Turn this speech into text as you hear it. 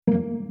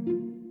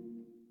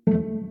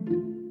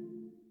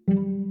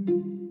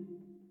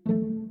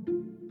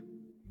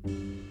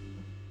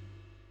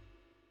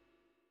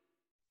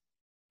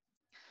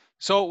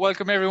So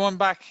welcome everyone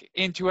back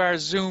into our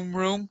Zoom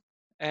room.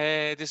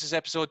 This is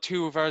episode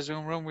 2 of our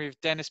Zoom room. We've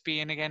Dennis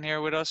Bean again here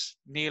with us,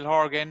 Neil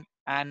Horgan,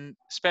 and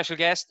special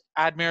guest,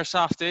 Admir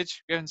Softage.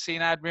 We haven't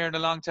seen Admir in a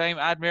long time.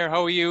 Admir,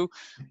 how are you?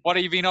 What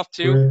have you been up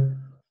to?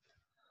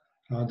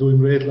 Great. Doing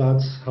great,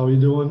 lads. How are you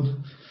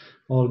doing?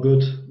 All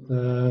good.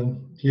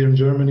 Here in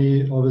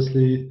Germany,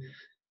 obviously,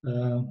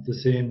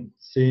 the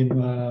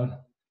same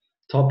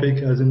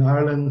topic as in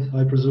Ireland,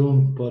 I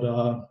presume.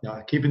 But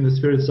yeah, keeping the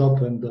spirits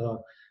up and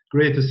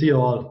great to see you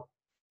all.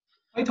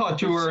 I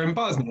thought you were in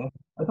Bosnia.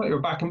 I thought you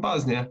were back in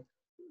Bosnia.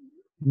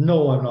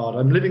 No, I'm not.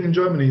 I'm living in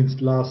Germany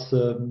the last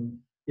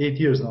 8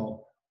 years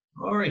now.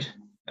 All right.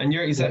 And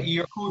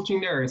you're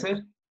coaching there, is it?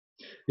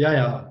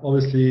 Yeah.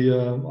 Obviously,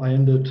 I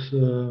ended.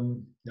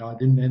 I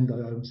didn't end.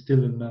 I'm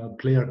still in a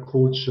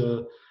player-coach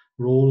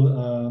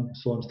role,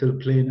 so I'm still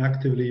playing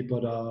actively,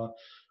 but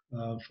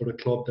for the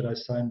club that I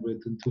signed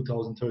with in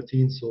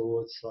 2013. So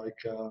it's like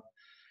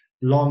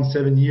long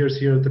 7 years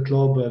here at the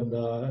club, and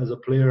as a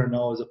player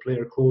now, as a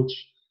player-coach.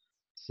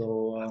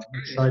 So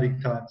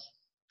exciting times.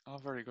 Oh,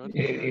 very good.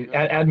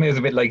 Admir is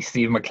a bit like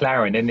Steve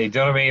McLaren, isn't he? Do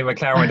you know what I mean?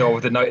 McLaren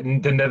over to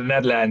the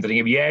Netherlands, and he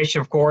goes, yes,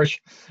 of course.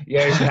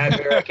 Yes,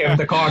 Admir came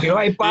to Cork.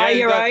 Right, bye,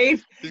 you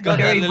right? He's got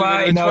that little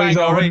bit of Now he's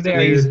twang, over already.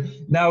 there.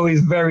 Now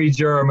he's very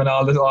German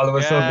all of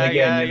a sudden again.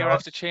 Yeah, you you know?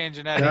 have to change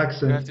an Eddie. The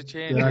accent. You have to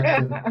change The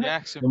accent. the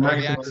accent. The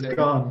very accent is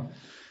gone.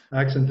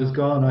 Accent is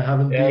gone. I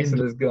haven't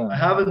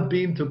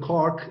been to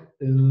Cork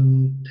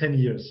in 10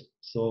 years.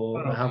 So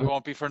I haven't. You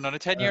won't be for another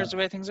 10 years the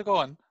way things are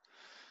going.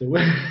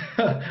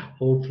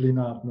 Hopefully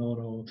not.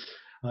 No.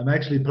 I'm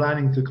actually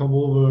planning to come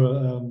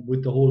over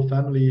with the whole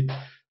family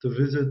to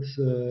visit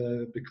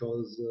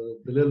because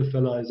the little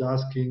fella is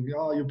asking,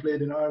 "Oh, you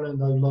played in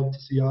Ireland? I'd love to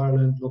see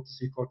Ireland. Love to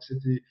see Cork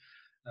City."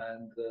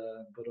 And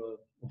but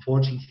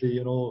unfortunately,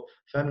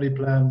 family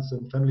plans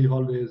and family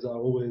holidays are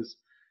always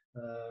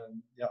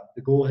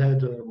the go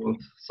ahead. But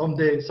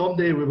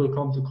someday we will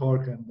come to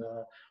Cork and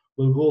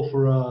we'll go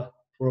for a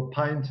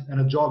pint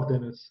and a jog,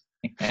 Dennis.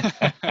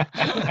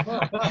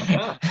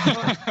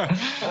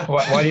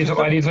 What do you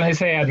want to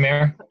say,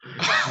 Admir?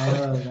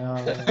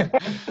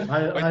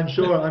 I'm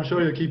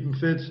sure you're keeping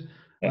fit.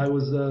 I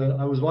was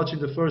watching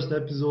the first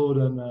episode,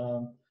 and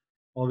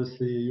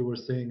obviously you were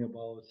saying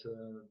about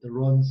the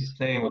runs. He's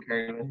playing with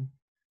Caroline.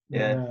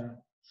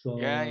 So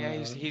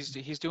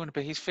he's doing it,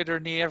 but he's fitter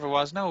than he ever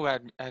was now,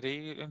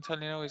 Eddie. I'm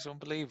telling you, he's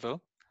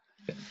unbelievable.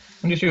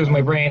 I'm just using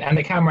my brain, and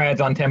the camera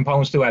adds on 10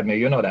 pounds too, Admir.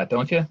 You know that,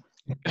 don't you?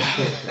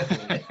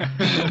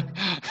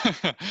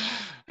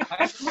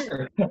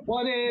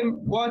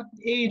 What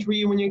age were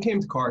you when you came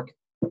to Cork?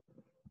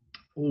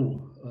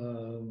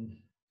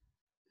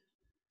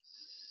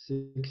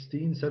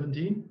 16,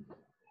 17.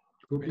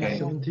 Could be Okay.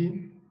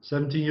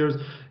 17 years.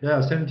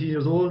 Yeah, 17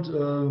 years old.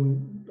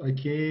 I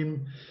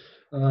came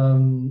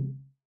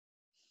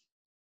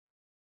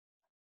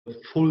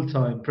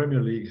full-time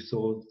Premier League,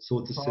 so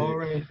to say. All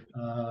right.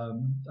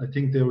 I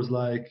think there was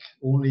like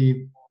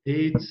only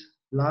 8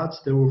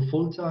 lads. They were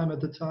full-time at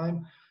the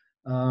time.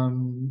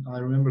 I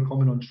remember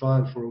coming on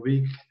trial for a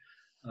week.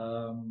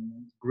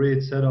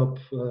 Great setup.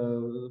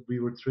 We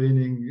were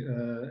training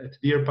at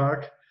Deer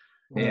Park.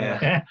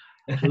 Yeah.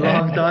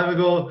 Long time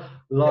ago.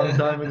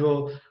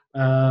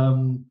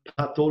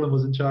 Pat Dolan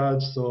was in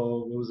charge,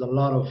 so there was a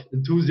lot of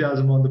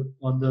enthusiasm on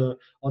the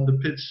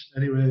pitch.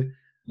 Anyway,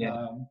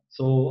 Yeah.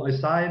 so I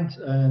signed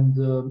and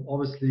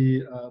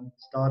obviously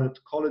started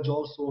college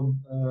also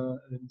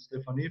in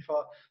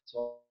Stefaneva.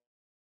 So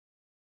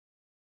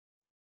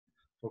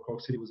for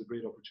Cork City was a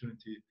great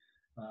opportunity.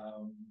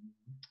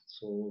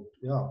 So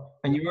yeah.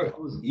 And you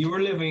were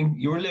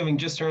living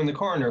just around the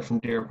corner from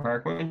Deer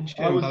Park, weren't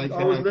you? I was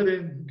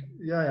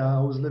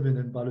living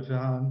in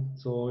Ballyphehane,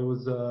 so it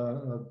was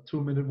a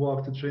 2-minute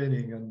walk to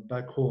training and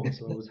back home,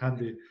 so it was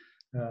handy.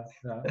 Yeah.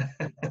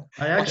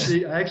 I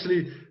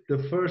actually the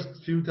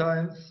first few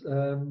times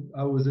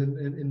I was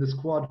in the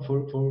squad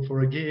for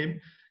a game,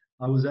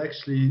 I was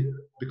actually,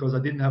 because I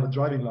didn't have a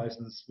driving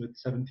license with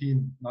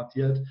 17, not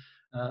yet.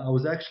 I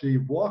was actually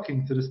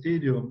walking to the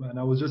stadium, and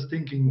I was just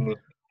thinking,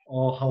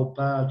 "Oh, how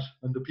bad!"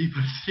 when the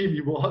people see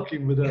me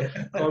walking with a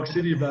Cork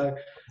City bag.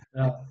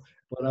 Yeah,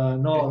 but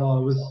no,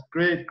 it was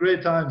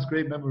great times,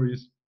 great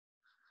memories.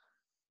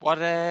 What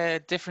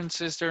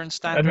difference is there in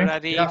standard,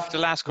 Eddie, for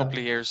the last couple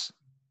of years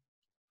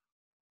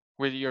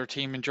with your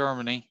team in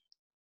Germany?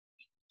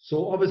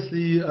 So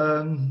obviously,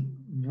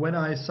 when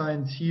I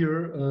signed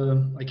here,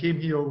 I came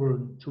here over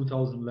in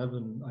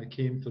 2011. I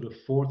came to the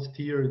 4th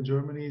tier in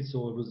Germany,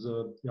 so it was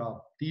a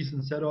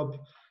decent setup,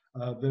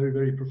 very,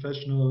 very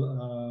professional.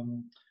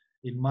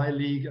 In my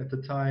league at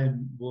the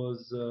time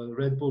was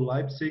Red Bull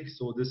Leipzig,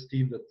 so this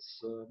team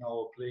that's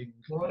now playing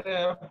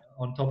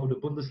on top of the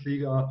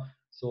Bundesliga.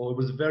 So it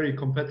was very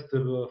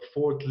competitive,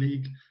 4th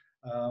league.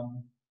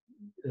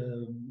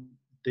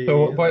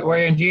 So why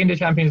aren't you in the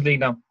Champions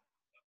League now?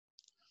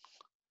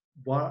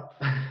 What?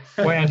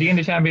 Why aren't you in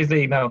the Champions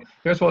League now?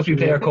 You're supposed to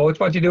be player coach.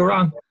 What did you do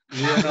wrong?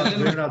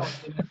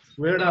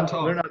 We're not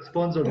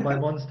sponsored by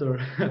Monster.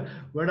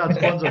 We're not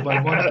sponsored by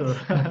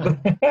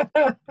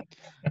Monster.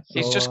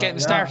 He's So, just getting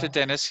yeah. started,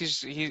 Dennis.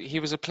 He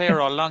was a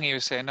player all along. He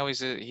was saying no,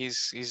 he's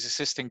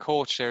assistant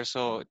coach there.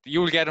 So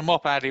you'll get him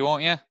up, Addy,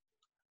 won't you?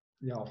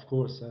 Yeah, of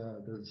course.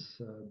 There's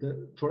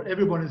for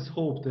everyone is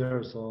hope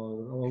there.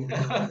 So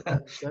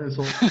that is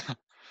hope.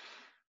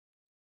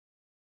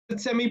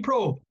 It's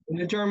semi-pro in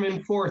the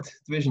German 4th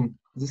division.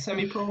 Is it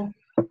semi-pro?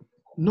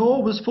 No,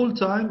 it was full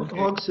time. Okay.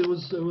 Hawks. It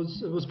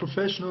was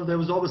professional. There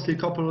was obviously a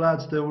couple of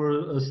lads that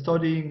were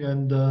studying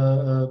and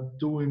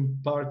doing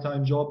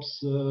part-time jobs.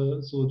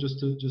 So just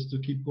to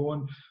keep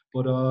going.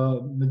 But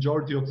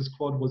majority of the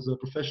squad was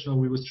professional.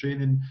 We was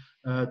training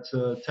at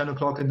 10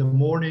 o'clock in the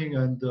morning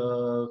and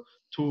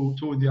 2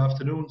 in the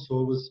afternoon.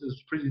 So it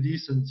was pretty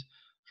decent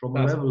from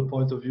a level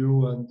point of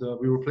view. And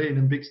we were playing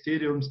in big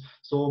stadiums.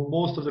 So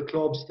most of the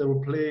clubs that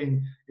were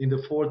playing in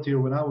the 4th tier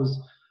when I was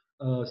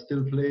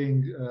still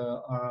playing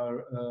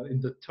are in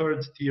the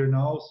 3rd tier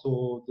now.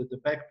 So the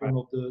backbone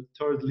of the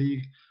 3rd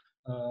league,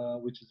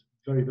 which is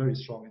very, very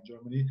strong in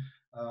Germany,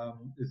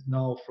 is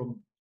now from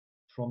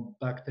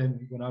back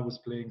then when I was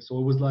playing. So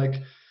it was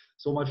like,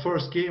 so my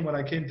first game when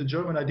I came to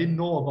Germany, I didn't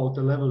know about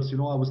the levels. You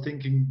know, I was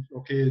thinking,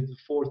 okay, the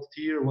 4th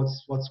tier,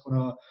 what's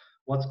gonna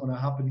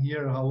happen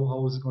here?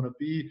 How is it gonna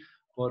be?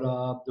 But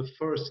the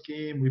first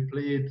game we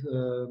played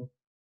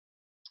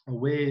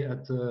away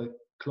at a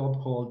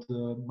club called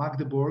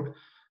Magdeburg.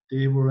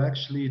 They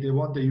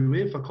won the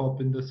UEFA Cup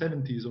in the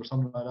 70s or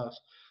something like that.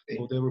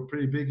 So they were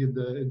pretty big in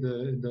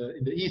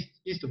the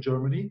east of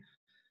Germany.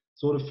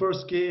 So the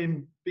first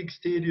game, big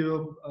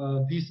stadium,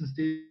 decent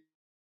stadium,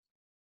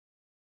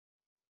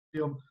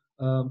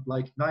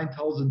 like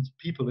 9,000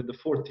 people in the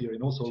 4th tier, you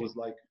know. So it was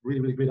like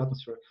really, really great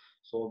atmosphere.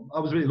 So I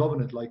was really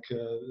loving it. Like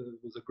it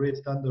was a great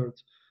standard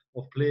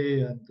of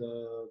play, and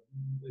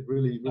it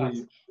really,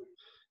 really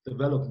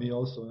developed me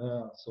also.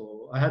 Yeah.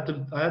 So I had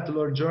to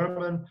learn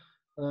German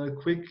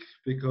quick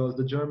because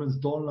the Germans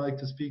don't like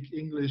to speak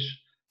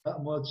English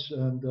that much,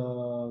 and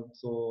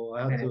so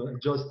I had to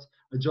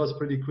adjust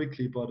pretty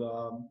quickly. But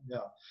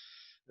yeah.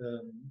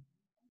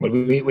 Well,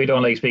 we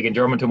don't like speaking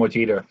German too much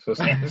either. So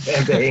same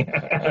thing.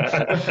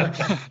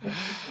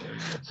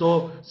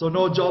 So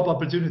no job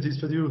opportunities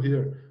for you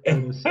here.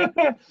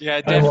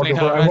 Yeah, definitely.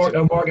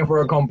 I'm working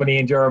for a company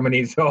in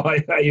Germany, so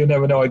you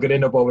never know. I could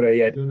end up over there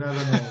yet. You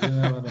never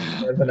know.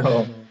 You never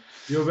know.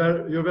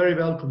 You're very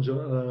welcome,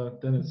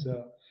 Dennis.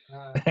 Yeah.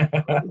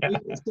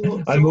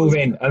 I'll move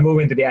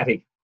into the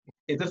attic.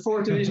 The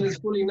 4th division is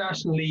fully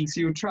national league,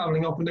 so you're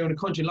traveling up and down the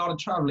country. A lot of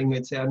traveling,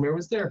 I'd say. Admir,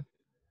 was there?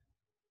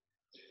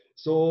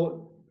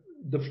 So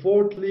the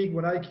 4th league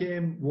when I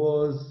came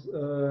was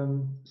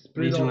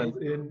split up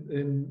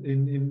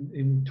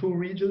in 2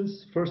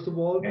 regions. First of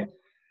all,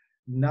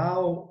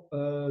 now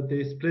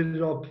they split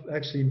it up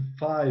actually in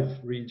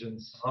 5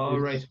 regions.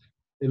 Right.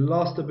 It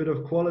lost a bit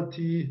of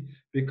quality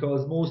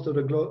because most of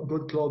the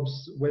good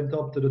clubs went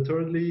up to the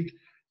 3rd league.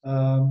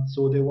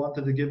 So they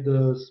wanted to give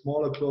the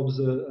smaller clubs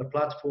a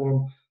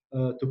platform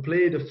to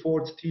play the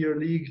 4th tier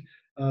league,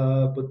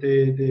 but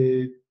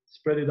they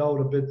spread it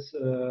out a bit,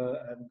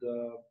 and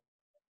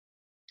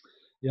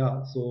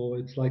yeah, so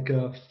it's like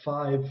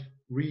 5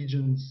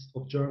 regions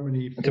of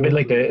Germany. It's a bit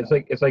like the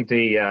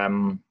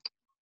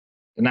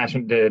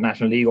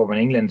national league over in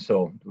England,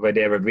 so where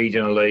they have it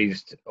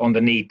regionalised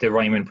underneath the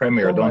Ryman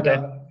Premier, don't they?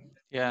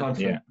 Yeah.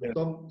 Something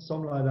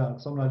like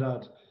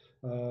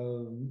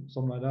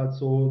that.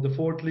 So the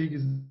 4th league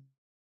is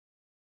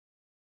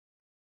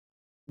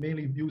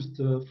mainly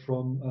used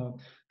from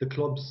the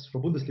clubs,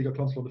 from Bundesliga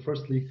clubs from the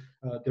 1st league.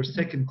 Their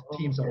second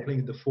teams are playing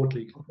in the 4th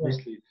league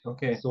mostly.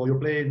 Okay. So you're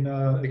playing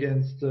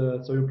against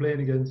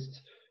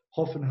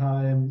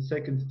Hoffenheim,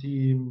 second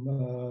team,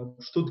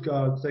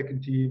 Stuttgart,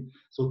 second team.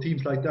 So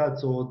teams like that.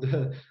 So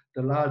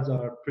the lads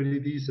are pretty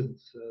decent.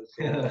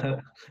 So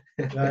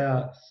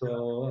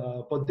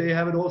but they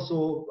have it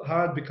also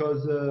hard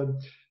because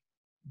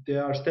they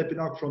are stepping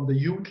up from the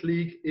youth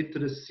league into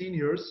the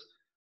seniors.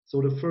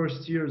 So the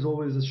first year is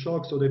always a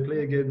shock. So they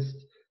play against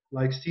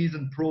like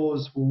seasoned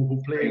pros who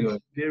play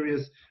at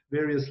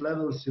various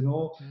levels, you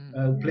know,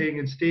 playing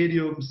in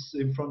stadiums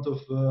in front of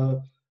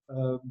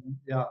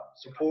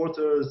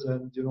supporters,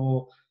 and you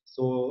know,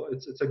 so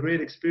it's a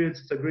great experience.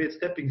 It's a great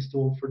stepping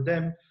stone for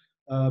them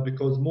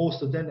because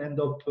most of them end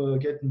up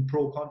getting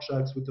pro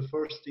contracts with the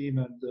first team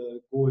and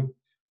going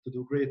to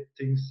do great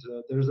things.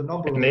 There's a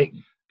number of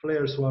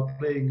players who are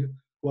playing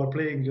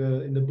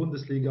in the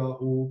Bundesliga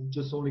who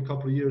just only a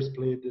couple of years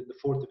played in the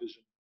 4th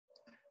division.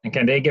 And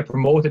can they get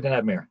promoted in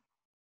Admir?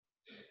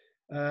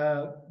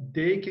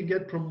 They can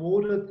get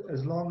promoted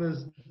as long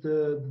as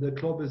the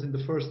club is in the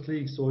 1st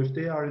league. So if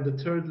they are in the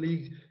 3rd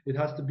league, it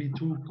has to be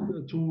two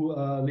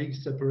league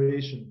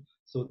separation,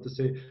 so to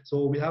say.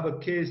 So we have a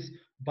case,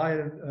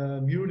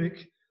 Bayern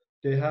Munich.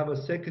 They have a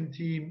second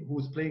team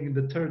who's playing in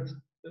the third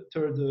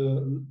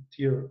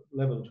tier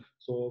level.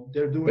 So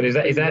they're doing. But is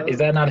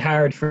that not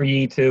hard for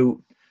you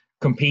to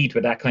compete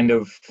with that kind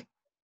of,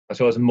 I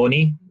suppose,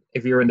 money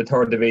if you're in the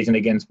 3rd division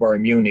against Bayern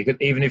Munich?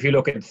 Even if you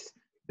look at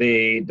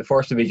the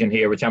first division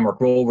here, with Shamrock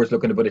Rovers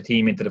looking to put a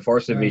team into the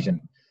first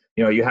division.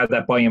 You know, you have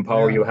that buying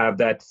power, you have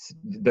that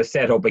the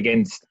setup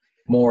against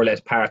more or less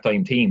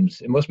part-time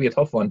teams. It must be a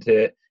tough one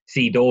to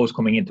see those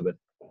coming into it.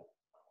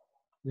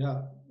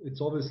 Yeah,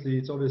 it's obviously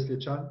a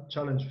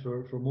challenge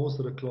for most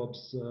of the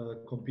clubs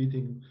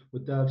competing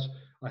with that.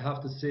 I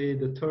have to say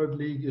the third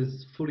league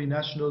is fully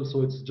national,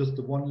 so it's just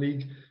the one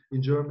league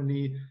in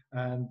Germany,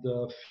 and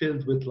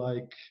filled with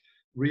like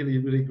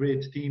really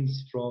great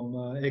teams from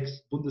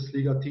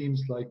ex-Bundesliga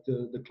teams, like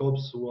the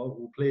clubs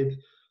who played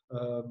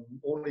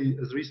only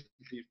as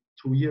recently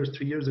 3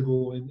 years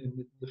ago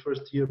in the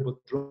first year, but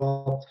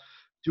dropped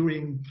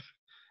during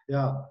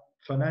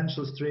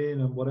financial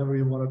strain and whatever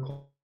you want to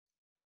call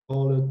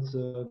it,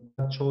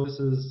 bad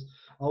choices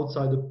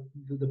outside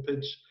the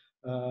pitch.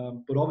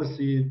 But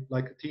obviously,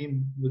 like a team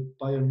with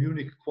Bayern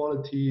Munich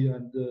quality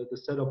and the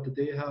setup that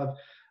they have,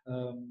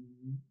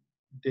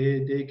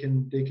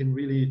 they can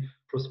really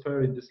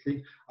prosper in this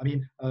league. I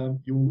mean,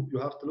 you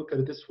have to look at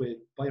it this way.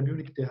 Bayern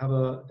Munich, they have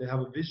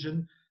a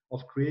vision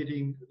of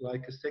creating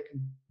like a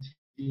second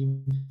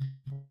team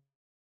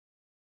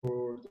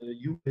for the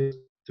UK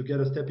to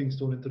get a stepping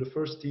stone into the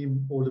first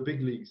team or the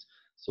big leagues.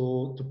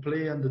 So to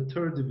play in the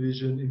third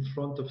division in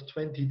front of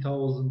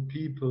 20,000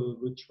 people,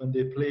 which when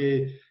they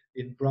play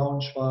in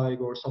Braunschweig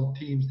or some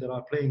teams that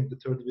are playing the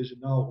third division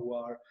now who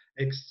are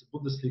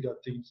ex-Bundesliga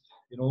teams,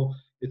 you know,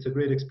 it's a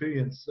great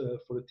experience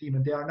for the team.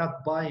 And they are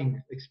not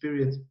buying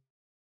experience,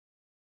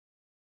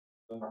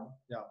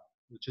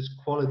 which is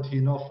quality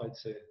enough, I'd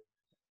say.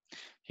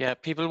 Yeah,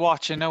 people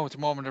watching now at the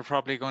moment are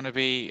probably going to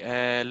be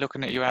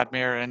looking at you,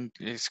 Admir, and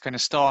it's kind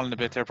of stalling a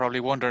bit. They're probably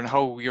wondering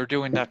how you're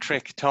doing that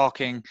trick,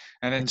 talking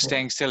and then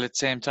staying still at the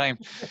same time.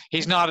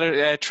 He's not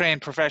a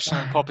trained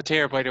professional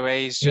puppeteer, by the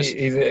way. He's just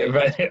he's a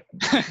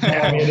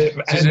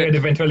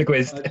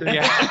ventriloquist.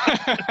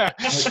 I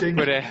think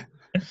the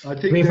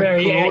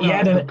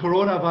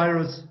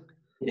coronavirus.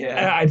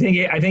 Yeah, I think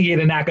he had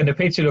a knack on the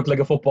pitch to look like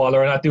a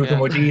footballer and not do too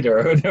much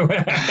either.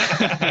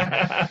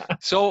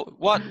 So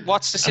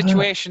what's the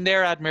situation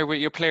there, Admir, with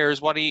your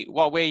players? What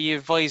way are you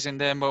advising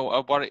them?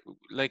 Or what,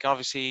 like,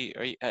 obviously,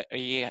 are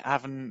you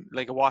having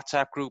like a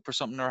WhatsApp group or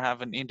something, or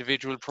having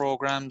individual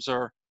programs,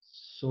 or?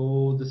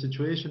 So the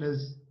situation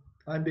is,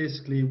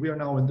 we are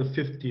now in the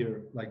 5th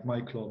year, like my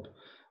club.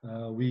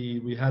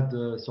 We had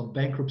some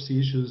bankruptcy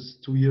issues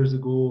 2 years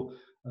ago.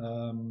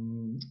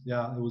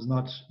 It was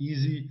not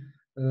easy,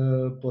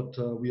 but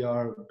we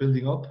are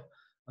building up.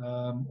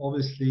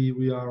 Obviously,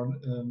 we are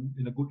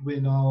in a good way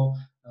now,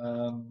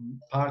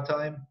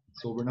 part-time,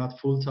 so we're not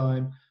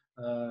full-time.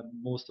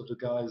 Most of the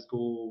guys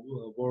go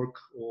work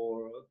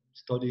or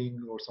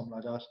studying or something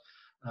like that.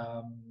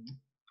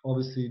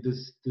 Obviously,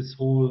 this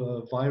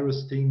whole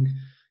virus thing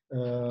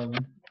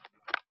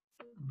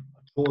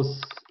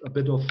was a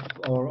bit of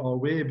our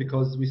way,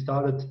 because we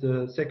started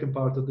the second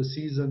part of the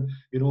season.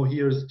 You know,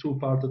 here's 2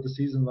 parts of the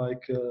season,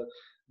 like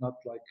not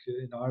like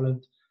in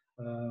Ireland.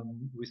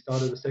 We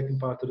started the second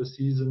part of the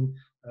season.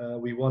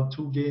 We won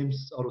 2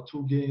 games out of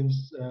 2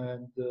 games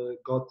and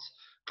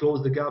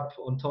closed the gap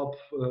on top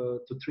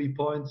to 3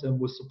 points, and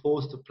was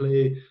supposed to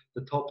play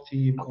the top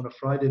team on a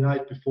Friday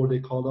night before they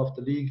called off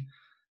the league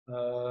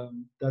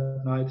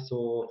that night.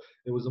 So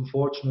it was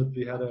unfortunate.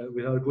 We had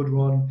a good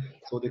run,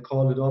 so they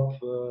called it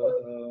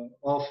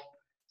off.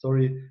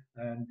 Sorry,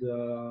 and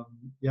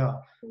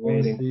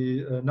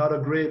obviously not a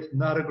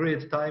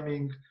great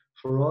timing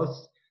for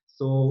us.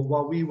 So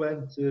what we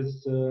went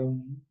is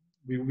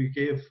we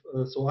gave.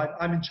 So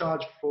I'm in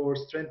charge for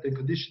strength and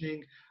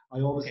conditioning. I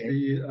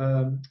obviously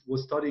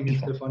was studying in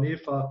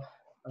Stefaneva,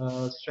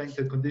 strength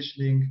and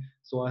conditioning.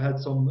 So I had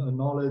some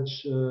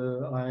knowledge.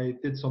 I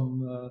did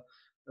some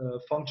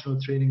functional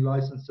training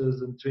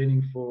licenses and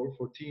training for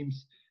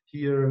teams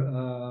here.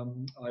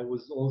 I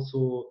was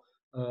also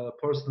a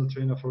personal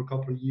trainer for a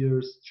couple of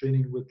years,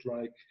 training with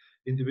like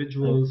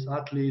individuals,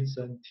 athletes,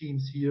 and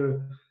teams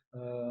here.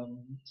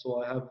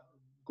 So I have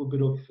good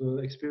bit of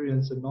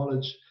experience and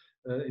knowledge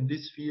in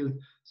this field.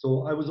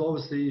 So I was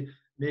obviously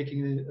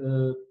making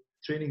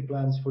training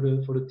plans for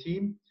the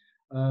team,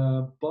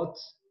 but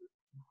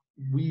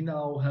we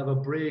now have a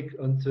break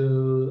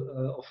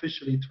until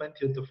officially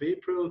 20th of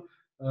April.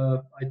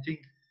 I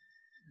think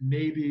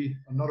maybe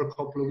another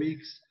couple of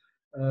weeks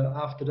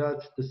after that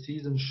the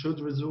season should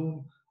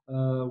resume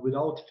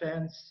without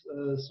fans.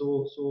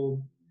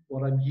 So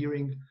what I'm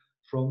hearing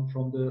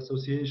from the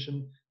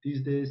association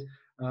these days.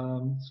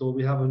 So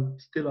we have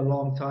still a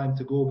long time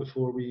to go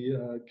before we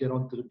get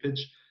onto the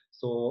pitch.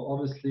 So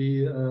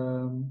obviously,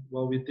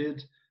 what we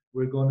did,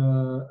 we're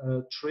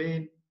gonna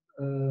train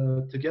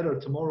together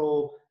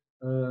tomorrow.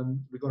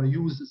 We're gonna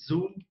use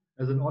Zoom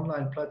as an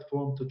online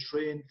platform to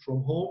train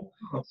from home.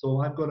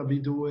 So I'm gonna be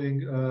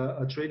doing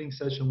a training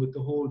session with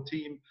the whole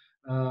team,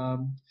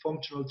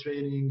 functional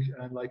training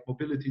and like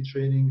mobility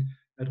training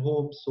at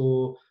home.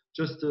 So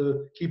just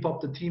to keep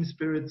up the team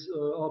spirit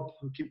up,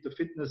 keep the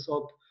fitness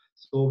up.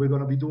 So we're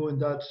going to be doing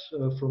that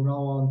from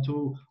now on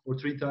 2 or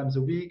 3 times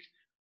a week.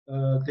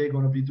 They're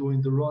going to be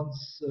doing the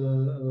runs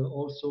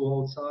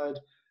also outside.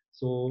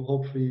 So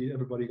hopefully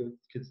everybody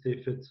can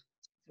stay fit.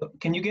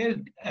 Can you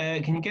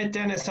get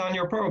Dennis on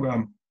your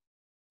program?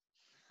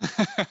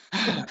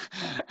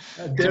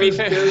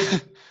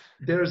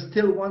 There's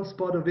still one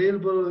spot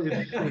available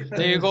if There you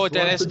Dennis go, wants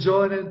Dennis. to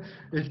join in.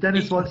 If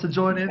Dennis wants to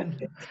join in,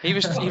 he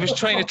was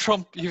trying to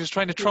trump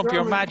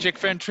your magic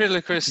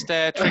ventriloquist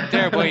trick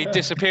there by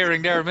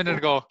disappearing there a minute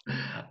ago.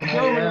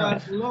 Yeah.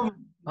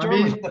 I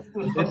mean,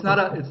 it's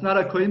not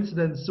a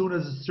coincidence. As soon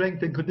as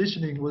strength and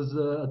conditioning was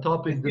a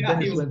topic, that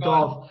Dennis went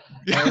off.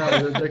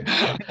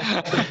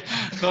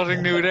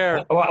 Nothing new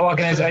there. What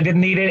can I say? I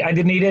didn't need it. I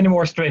didn't need any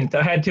more strength.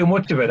 I had too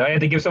much of it. I had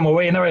to give some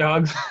away. Now,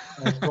 Hogs.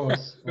 Of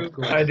course.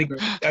 I just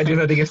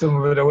had to give some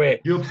of it away.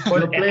 You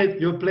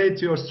played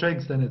to your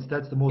strengths, Dennis.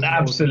 That's the most.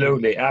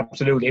 Absolutely.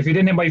 If you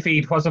didn't hit my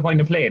feet, what's the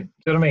point of playing? Do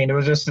you know what I mean? It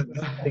was just.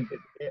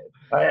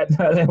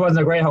 It wasn't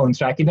a greyhound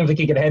track. You didn't have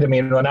to kick it ahead of me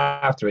and run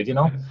after it. You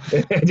know,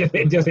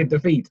 it just hit the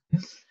feet.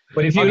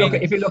 But if you look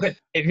at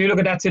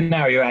that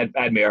scenario,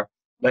 Admir,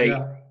 like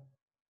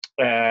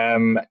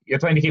you're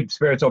trying to keep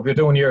spirits up. You're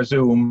doing your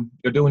Zoom.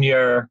 You're doing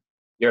your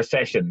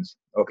sessions.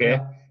 Okay.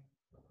 Yeah.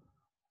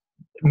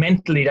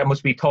 Mentally, that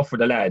must be tough for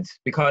the lads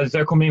because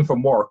they're coming in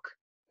from work.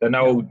 They're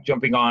now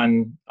jumping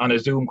on a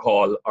Zoom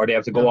call, or they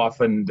have to go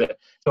off and.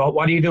 So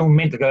what are you doing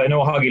mentally? I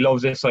know Hoggy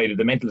loves this side of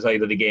the mental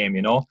side of the game.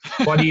 You know,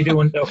 what are you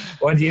doing?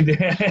 What do you do?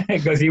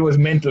 Because he was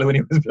mental when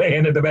he was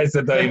playing at the best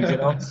of times. You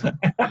know.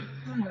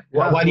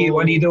 What are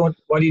you doing?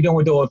 What are you doing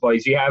with those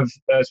boys? Do you have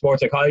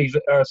sports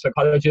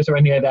psychologists or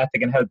anything like that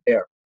can help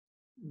there?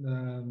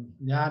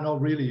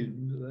 Not really.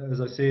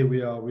 As I say,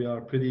 we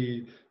are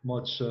pretty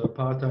much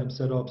part-time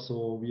setup,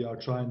 so we are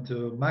trying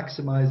to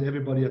maximize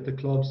everybody at the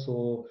club.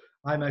 So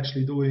I'm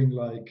actually doing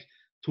like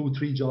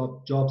 2-3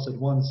 jobs at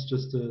once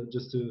just to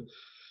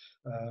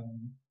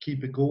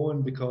keep it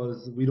going,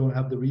 because we don't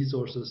have the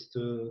resources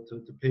to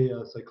pay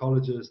a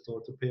psychologist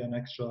or to pay an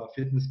extra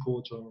fitness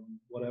coach or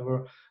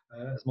whatever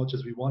as much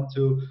as we want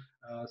to.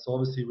 So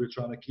obviously we're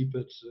trying to keep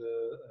it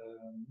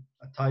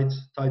a tight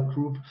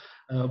group.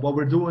 What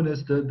we're doing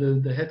is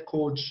the head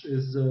coach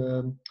is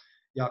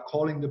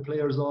calling the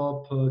players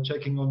up,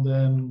 checking on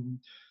them,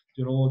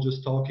 you know,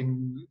 just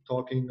talking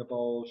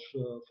about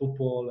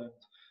football and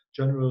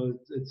general.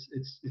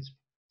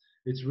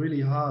 It's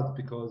really hard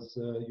because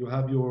you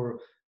have your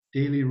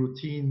daily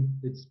routine.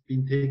 It's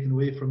been taken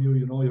away from you,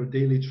 you know, your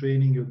daily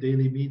training, your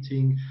daily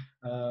meeting.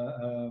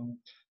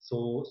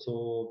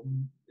 So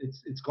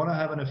it's going to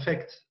have an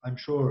effect, I'm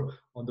sure,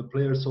 on the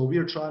players. So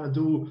we're trying to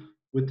do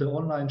with the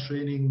online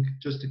training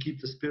just to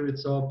keep the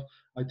spirits up.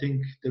 I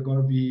think they're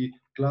going to be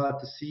glad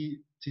to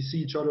see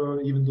each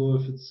other, even though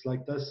if it's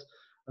like this,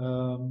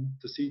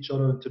 to see each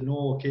other and to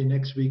know, okay,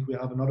 next week we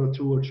have another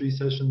 2 or 3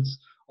 sessions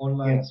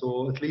online. Yeah.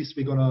 So at least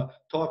we're going to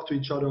talk to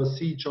each other,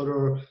 see each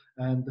other,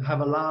 and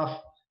have a laugh.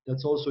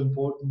 That's also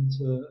important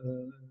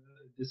in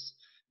this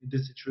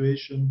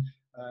situation.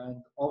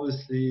 And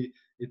obviously,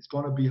 it's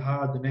going to be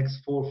hard the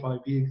next 4 or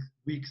 5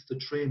 weeks to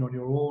train on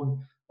your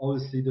own.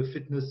 Obviously, the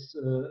fitness,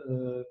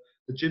 the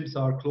gyms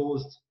are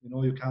closed. You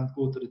know, you can't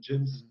go to the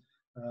gyms.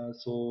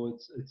 So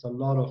it's a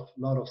lot of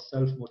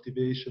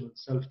self-motivation and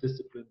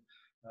self-discipline,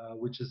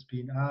 which is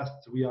being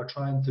asked. We are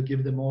trying to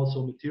give them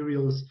also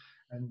materials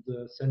and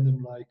send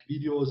them like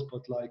videos,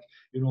 but like,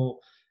 you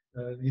know,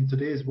 in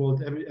today's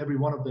world, every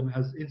one of them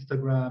has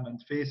Instagram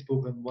and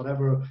Facebook and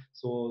whatever.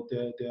 So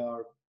they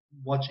are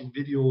watching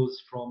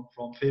videos from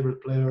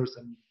favorite players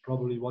and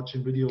probably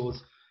watching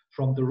videos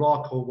from The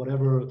Rock or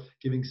whatever,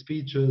 giving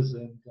speeches.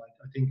 And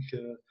I think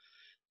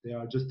they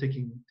are just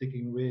ticking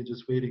away,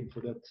 just waiting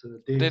for that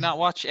day. They not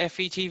watch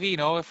FETV,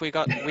 no? If we'd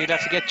have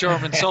to get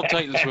German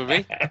subtitles, would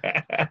we?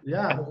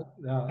 Yeah,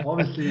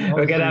 obviously.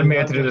 We'll get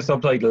Admir to do the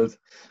subtitles.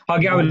 I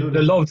would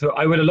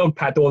have loved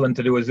Pat Dolan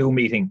to do a Zoom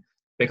meeting,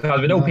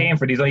 because without paying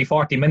for it, he's only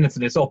 40 minutes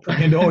and it's up.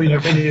 You know,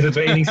 you're finished a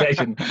training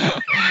session.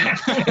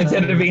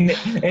 instead of being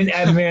in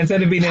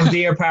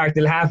Deer Park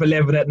till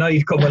 11:30 at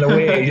night coming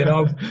away, you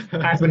know,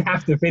 Pat would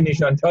have to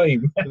finish on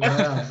time.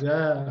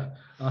 The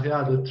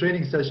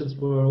training sessions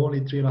were only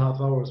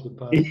 3.5 hours with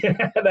Pat.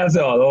 Yeah, that's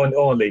all.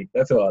 Only.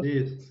 That's all.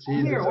 Jesus,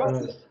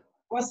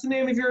 what's the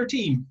name of your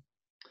team?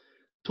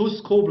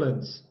 TuS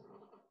Koblenz.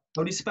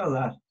 How do you spell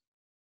that?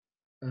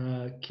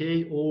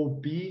 Koblnz.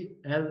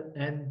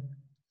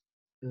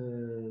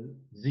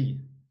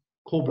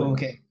 Koblenz.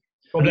 Okay.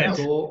 Koblenz.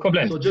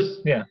 Koblenz. So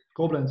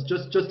Koblenz.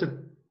 Just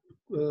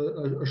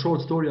a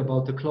short story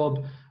about the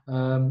club.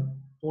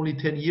 Only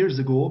 10 years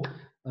ago,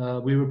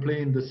 we were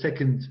playing the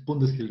second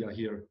Bundesliga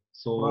here.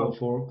 So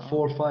for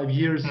 4 or 5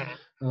 years,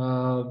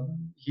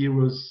 here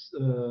was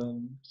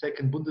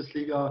second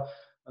Bundesliga.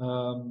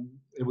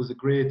 It was a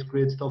great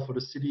stuff for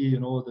the city. You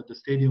know, that the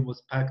stadium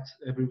was packed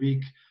every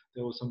week.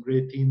 There were some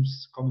great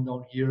teams coming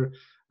down here.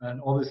 And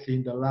obviously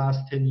in the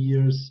last 10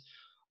 years,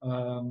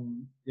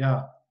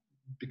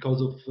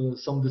 because of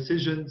some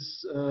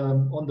decisions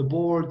on the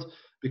board,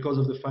 because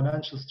of the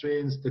financial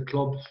strains, the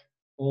club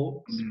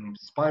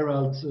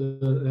spiraled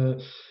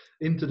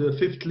into the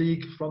fifth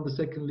league from the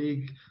second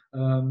league.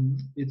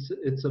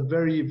 It's a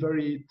very,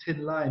 very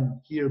thin line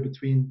here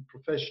between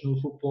professional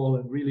football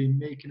and really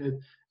making it,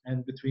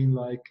 and between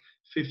like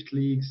fifth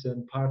leagues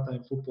and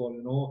part-time football.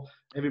 You know,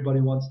 everybody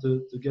wants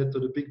to get to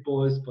the big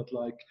boys, but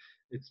like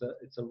it's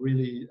a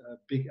really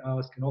big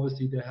ask. And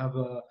obviously they have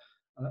a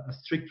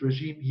strict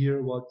regime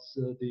here. What's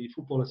the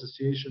Football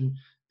Association,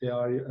 they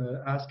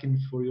are asking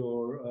for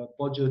your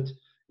budget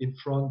in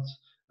front.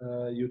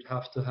 You'd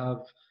have to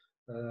have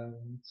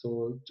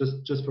so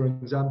just for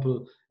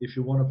example, if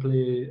you want to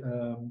play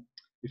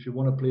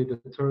the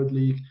third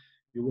league,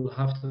 you will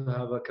have to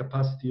have a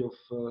capacity of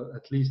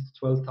at least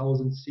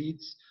 12,000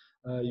 seats.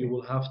 You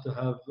will have to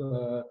have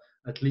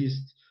at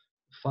least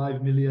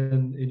 5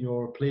 million in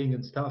your playing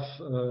and staff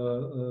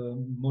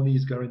money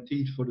is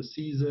guaranteed for the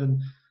season.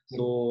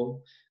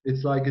 So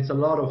it's a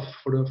lot of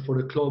for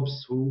the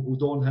clubs who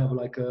don't have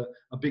like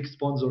a big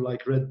sponsor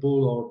like Red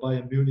Bull or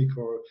Bayern Munich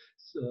or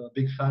a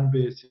big fan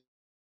base.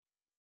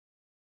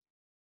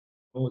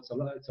 It's a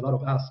lot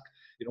of ask,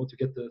 you know, to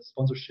get the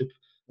sponsorship.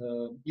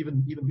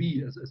 Even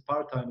we as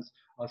part-timers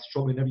are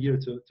struggling every year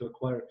to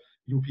acquire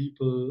new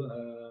people,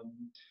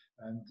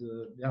 and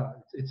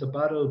it's a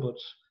battle, but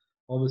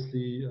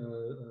obviously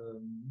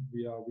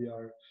we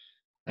are.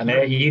 And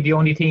are you the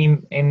only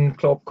team in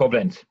Club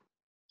Koblenz?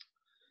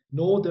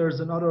 No, there's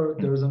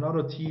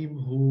another team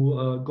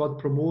who got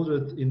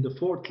promoted in the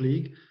fourth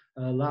league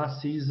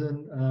last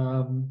season.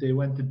 They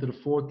went into the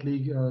fourth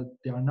league.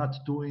 They are not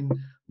doing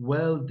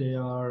well. They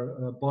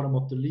are bottom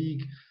of the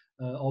league.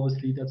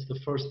 Obviously, that's the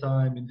first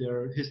time in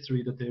their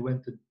history that they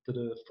went to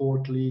the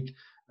fourth league,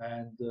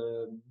 and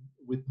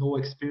with no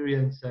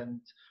experience and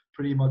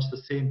pretty much the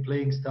same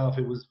playing staff,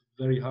 it was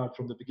very hard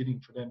from the beginning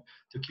for them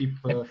to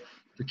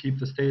keep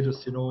the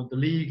status, you know, in the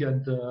league,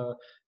 and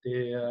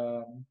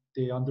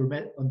they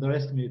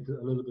underestimate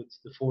a little bit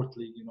the fourth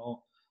league, you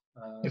know.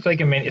 It's like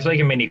a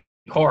mini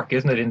Cork,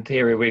 isn't it? In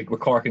theory, with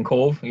Cork and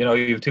Cove, you know,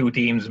 you have two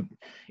teams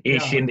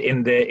each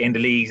in the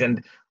leagues,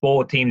 and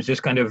both teams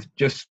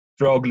just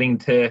struggling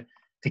to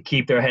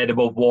keep their head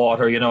above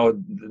water. You know,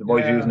 the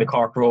boys using the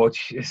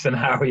cockroach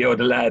scenario,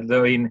 the lads.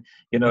 I mean,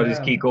 you know,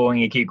 just keep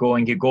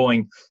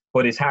going.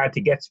 But it's hard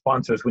to get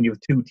sponsors when you have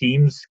two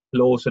teams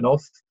close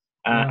enough,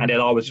 and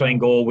they'll always try and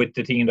go with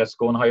the team that's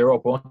going higher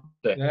up, won't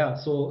they? Yeah,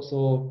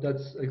 so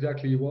that's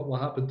exactly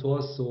what happened to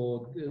us.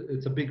 So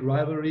it's a big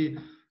rivalry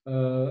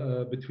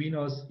between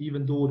us,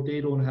 even though they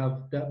don't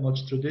have that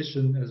much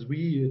tradition as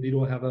we. They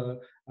don't have a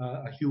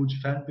huge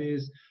fan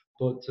base,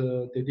 but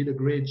they did a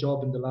great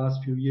job in the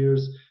last few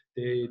years.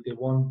 They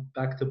won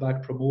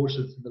back-to-back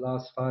promotions in the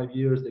last 5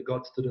 years. They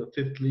got to the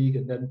fifth league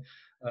and then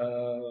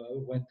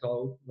went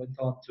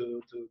on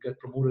to get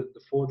promoted in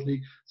the fourth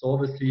league. So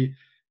obviously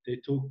they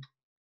took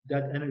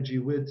that energy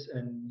with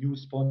and new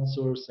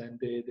sponsors, and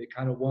they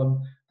kind of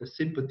won the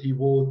sympathy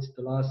vote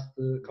the last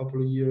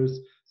couple of years.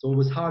 So it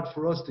was hard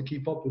for us to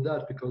keep up with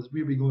that, because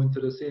we were going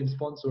to the same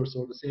sponsors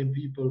or the same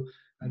people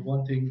and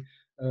wanting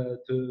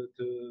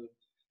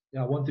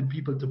wanting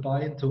people to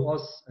buy into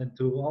us and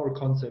to our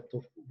concept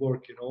of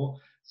work, you know.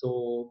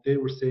 So they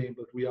were saying,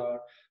 but we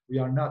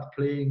are not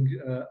playing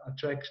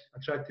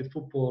attractive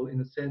football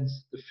in a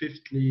sense. The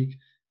fifth league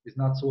is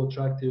not so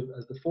attractive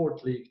as the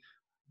fourth league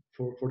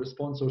for the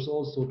sponsors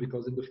also,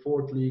 because in the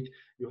fourth league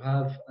you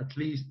have at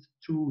least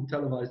 2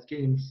 televised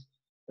games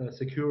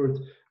secured,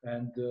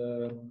 and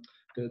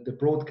the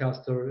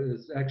broadcaster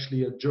is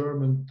actually a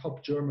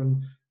top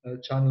German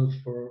channel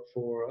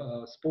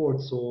for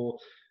sports. So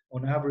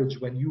on average,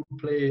 when you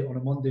play on a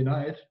Monday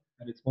night,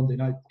 and it's Monday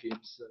night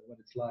games when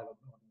it's live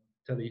on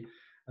telly,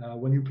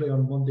 when you play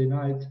on Monday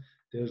night,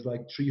 there's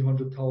like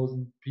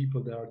 300,000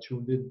 people that are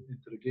tuned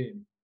into the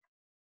game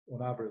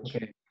on average.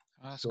 Okay.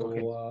 That's So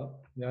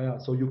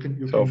good. so you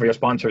can. So for your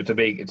sponsor, it's a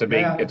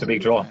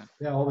big draw.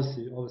 Yeah,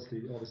 obviously,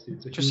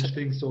 it's a huge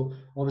thing. So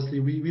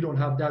obviously, we don't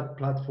have that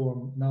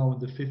platform now in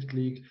the fifth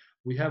league.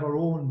 We have our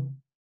own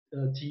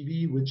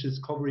TV, which is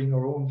covering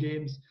our own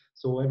games.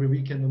 So every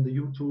weekend on the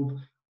YouTube,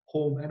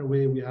 home and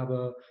away, we have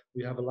a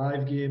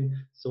live game.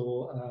 So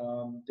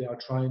they are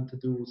trying to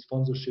do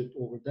sponsorship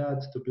over that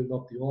to build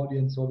up the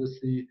audience,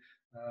 obviously.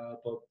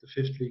 But the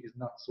fifth league is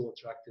not so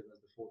attractive as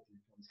the fourth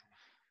league, honestly.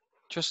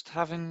 Just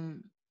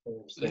having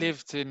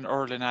lived in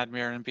Ireland,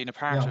 Admir, and being a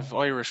part of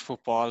Irish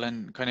football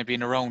and kind of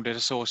being around it,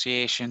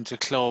 association to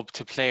club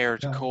to player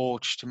to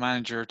coach to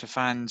manager to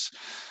fans,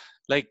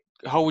 like,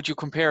 how would you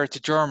compare it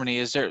to Germany?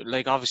 Is there,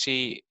 like,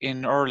 obviously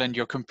in Ireland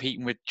you're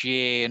competing with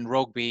GA and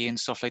rugby and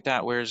stuff like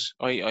that, whereas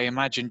I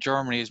imagine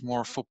Germany is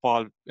more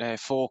football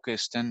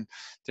focused and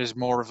there's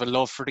more of a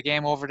love for the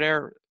game over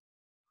there.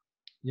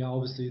 Yeah,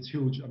 obviously it's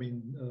huge. I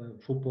mean,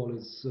 football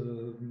is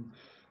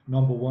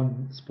number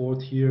one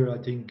sport here. I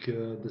think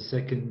the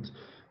second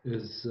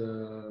is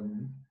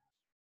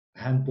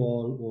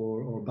handball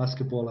or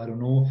basketball. I don't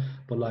know,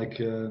 but like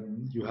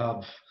you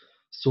have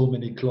so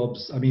many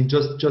clubs. I mean,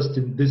 just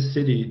in this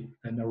city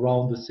and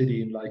around the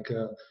city, in like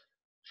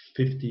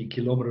 50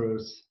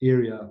 kilometers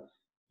area,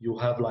 you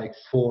have like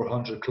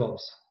 400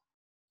 clubs.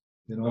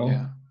 You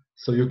know,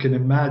 So you can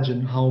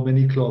imagine how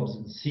many clubs,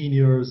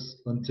 seniors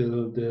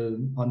until the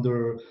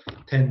under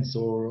 10s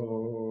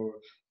or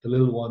the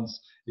little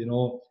ones,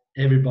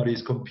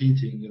 everybody's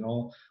competing,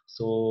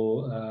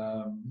 So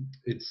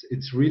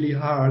it's really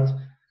hard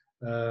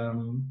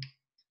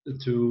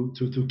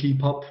to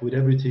keep up with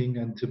everything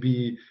and to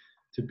be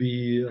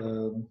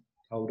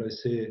how would I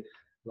say,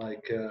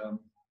 like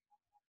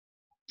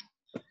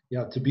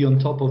to be on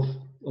top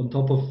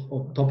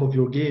of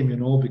your game,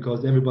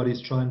 because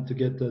everybody's trying to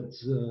get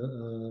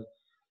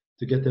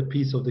that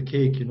piece of the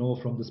cake,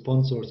 from the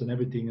sponsors and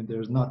everything, and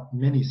there's not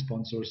many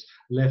sponsors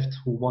left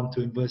who want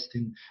to invest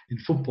in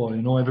football.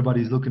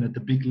 Everybody's looking at the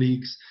big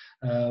leagues.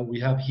 We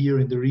have here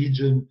in the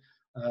region,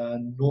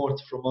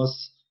 north from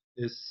us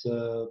is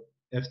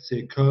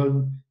FC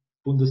Köln,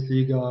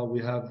 Bundesliga. We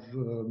have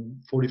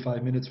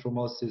 45 minutes from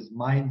us is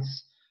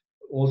Mainz,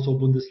 also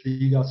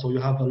Bundesliga. So you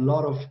have a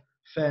lot of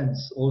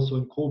fans also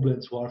in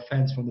Koblenz who are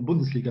fans from the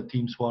Bundesliga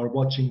teams who are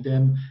watching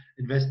them,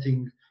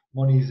 investing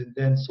monies in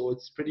them. So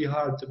it's pretty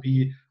hard to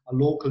be a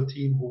local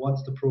team who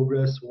wants to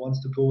progress, who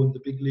wants to go in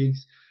the big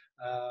leagues.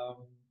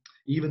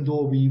 Even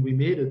though we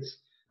made it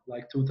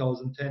like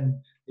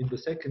 2010 in the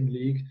second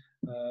league,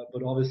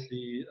 but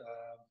obviously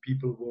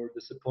people were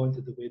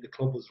disappointed the way the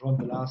club was run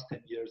the last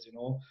 10 years,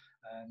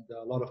 and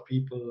a lot of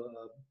people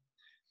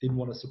didn't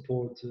want to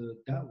support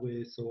that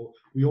way. So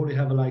we only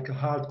have like a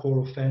hardcore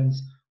of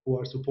fans who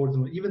are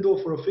supporting. Even though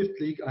for a fifth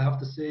league, I have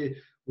to say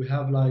we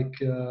have like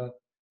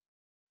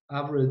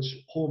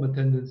average home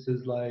attendance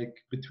is like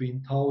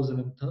between 1,000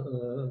 and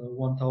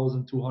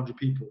 1,200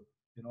 people.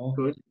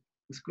 Good.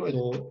 It's good.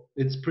 So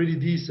it's pretty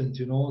decent,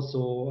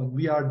 So and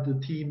we are the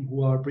team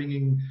who are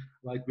bringing,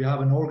 like we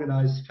have an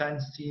organized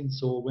fans team.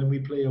 So when we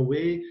play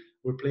away,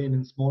 we're playing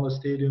in smaller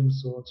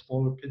stadiums or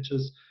smaller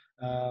pitches.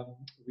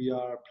 We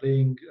are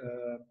playing.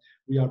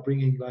 We are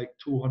bringing like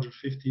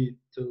 250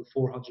 to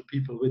 400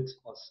 people with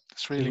us.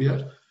 That's really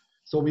good.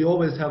 So we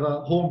always have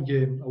a home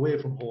game away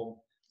from home.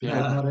 Yeah.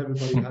 Not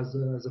everybody has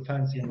a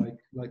fan team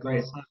like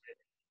Right. us.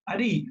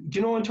 Adi, do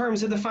you know, in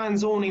terms of the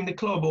fans owning the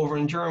club over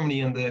in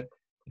Germany and the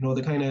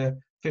kind of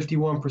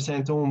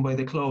 51% owned by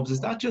the clubs,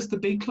 is that just the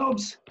big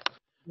clubs?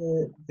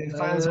 The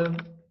fans.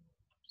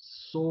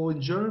 So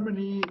in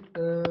Germany,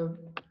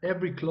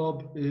 every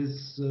club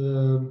is.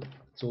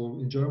 So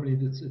in Germany,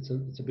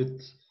 it's a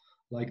bit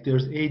like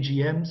there's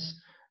AGMs,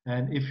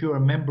 and if you're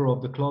a member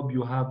of the club,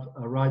 you have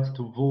a right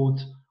to vote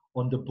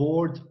on the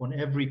board on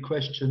every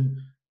question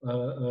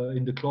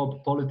in the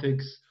club,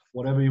 politics,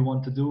 whatever you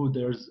want to do.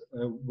 There's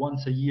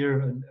once a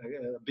year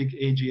a big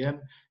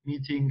AGM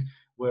meeting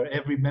where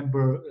every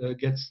member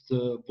gets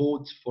to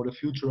vote for the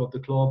future of the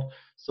club.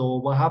 So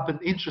what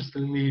happened,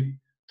 interestingly,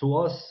 to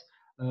us,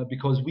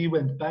 because we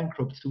went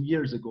bankrupt 2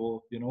 years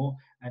ago,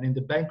 and in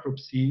the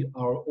bankruptcy,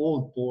 our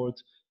old board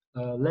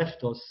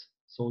left us,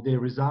 so they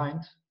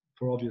resigned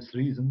for obvious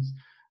reasons.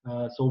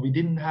 So we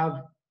didn't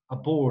have a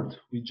board.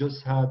 We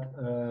just had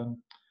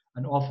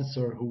an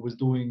officer who was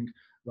doing,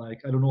 like,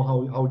 I don't know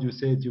how do you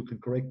say it. You can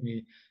correct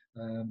me.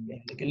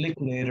 Like a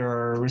liquidator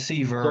or a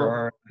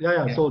receiver.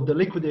 So the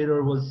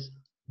liquidator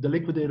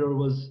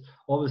was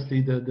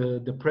obviously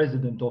the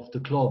president of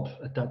the club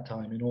at that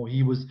time.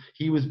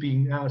 He was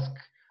being asked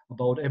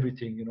about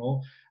everything.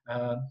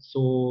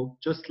 So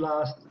just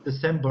last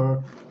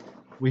December,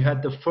 we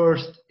had the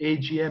first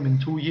AGM in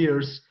 2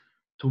 years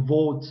to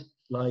vote,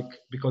 like,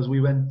 because we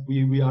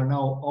are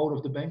now out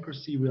of the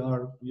bankruptcy. We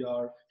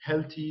are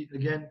healthy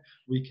again.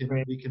 We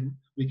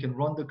can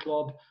run the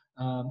club.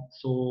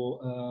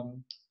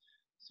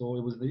 So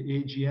it was the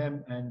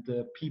AGM, and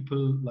the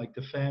people, like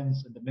the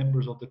fans and the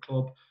members of the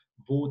club,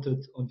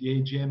 voted on the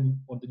AGM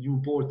on the new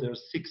board. There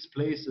are 6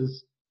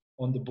 places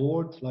on the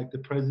board, like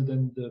the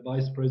president, the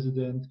vice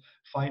president,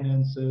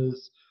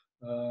 finances,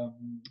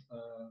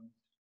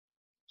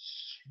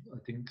 I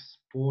think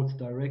sports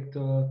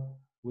director,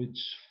 which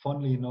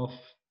funnily enough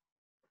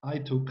I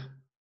took.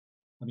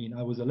 I mean,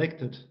 I was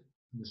elected.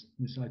 I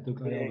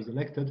was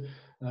elected,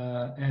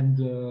 and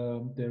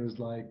there's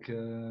like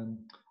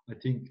I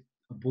think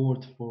a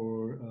board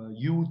for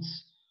youths.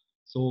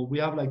 So we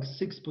have like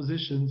 6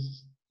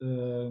 positions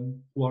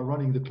who are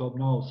running the club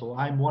now. So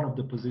I'm one of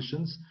the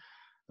positions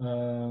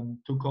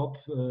took up.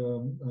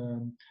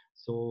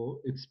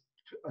 So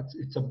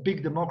it's a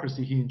big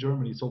democracy here in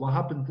Germany. So what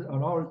happened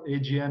on our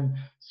AGM?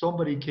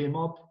 Somebody came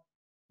up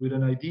with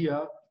an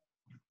idea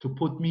to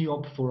put me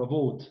up for a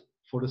vote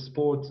for the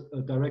sport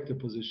director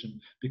position,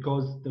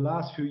 because the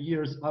last few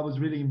years I was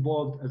really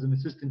involved as an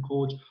assistant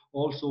coach,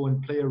 also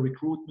in player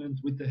recruitment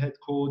with the head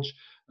coach.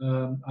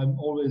 I'm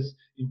always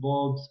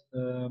involved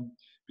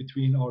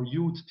between our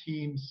youth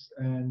teams,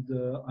 and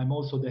I'm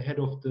also the head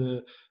of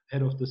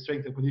the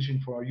strength and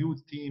conditioning for our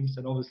youth teams,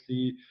 and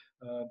obviously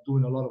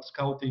doing a lot of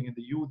scouting in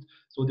the youth.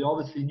 So they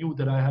obviously knew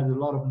that I had a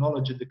lot of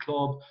knowledge in the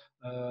club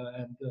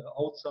and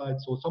outside.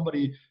 So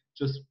somebody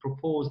just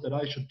proposed that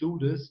I should do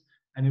this,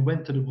 and it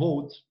went to the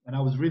vote, and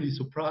I was really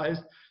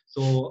surprised.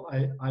 So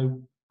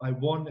I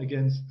won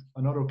against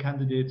another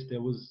candidate.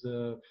 There was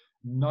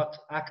not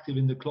active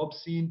in the club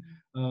scene,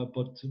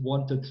 but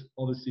wanted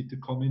obviously to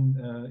come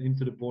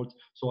into the board.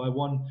 So I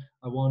won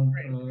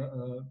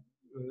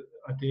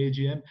at the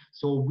AGM.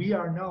 So we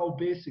are now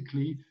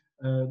basically,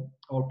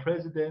 our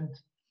president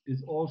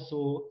is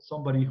also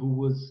somebody who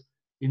was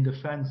in the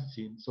fans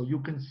scene. So you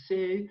can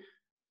say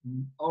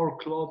our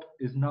club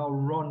is now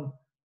run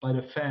by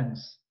the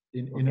fans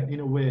in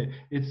a way.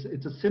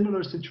 It's a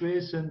similar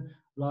situation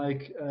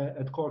like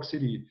at Cork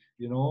City,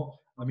 you know.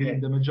 I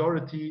mean, the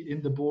majority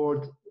in the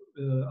board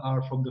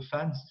are from the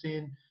fans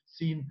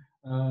scene.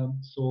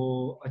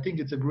 So I think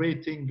it's a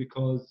great thing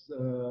because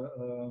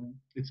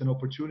it's an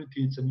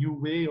opportunity. It's a new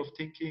way of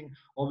thinking.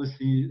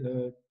 Obviously,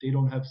 they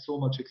don't have so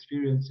much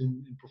experience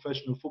in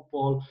professional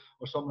football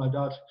or something like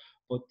that,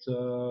 but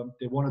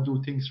they want to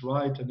do things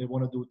right and they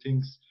want to do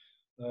things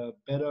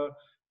better.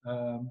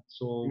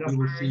 So we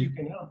will see. You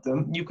can help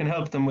them. You can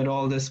help them with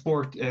all the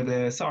sport,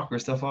 the soccer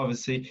stuff,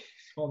 obviously.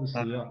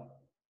 Obviously, yeah.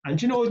 And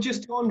you know,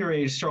 just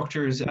underage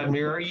structures,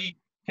 Admir, are you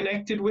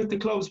connected with the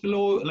clubs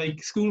below,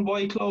 like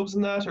schoolboy clubs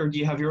and that, or do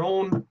you have your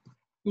own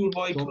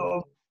schoolboy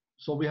club?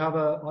 So we have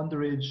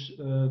underage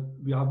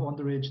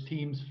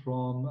teams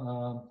from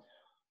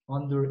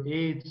under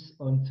 8s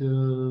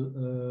until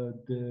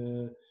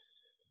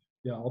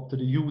up to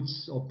the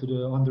youths, up to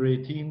the under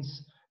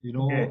 18s. You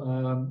know,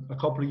 a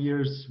couple of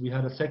years we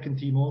had a second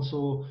team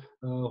also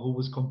who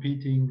was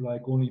competing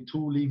like only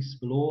 2 leagues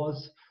below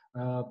us.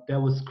 That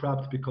was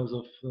scrapped because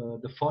of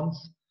the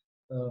funds,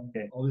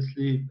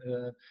 obviously.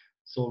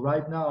 So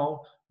right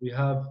now we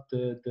have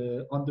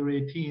the under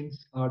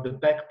 18s are the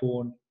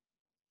backbone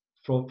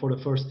for the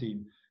first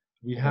team.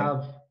 We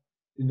have,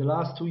 in the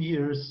last 2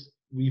 years,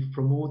 we've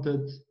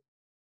promoted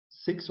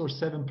 6 or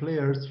 7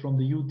 players from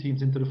the youth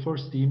teams into the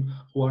first team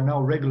who are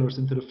now regulars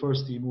into the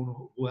first team,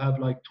 who have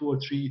like 2 or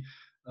 3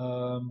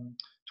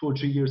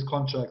 years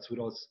contracts with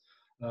us.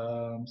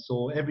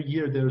 So every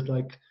year there's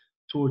like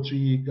 2 or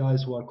 3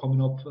 guys who are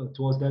coming up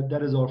to us.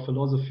 That is our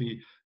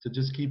philosophy, to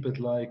just keep it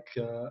like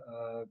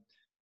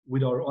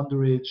with our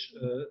underage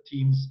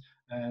teams,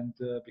 and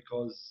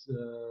because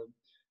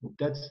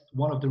that's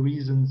one of the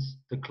reasons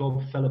the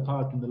club fell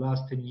apart in the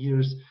last 10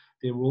 years.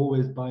 They were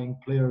always buying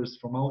players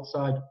from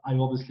outside. I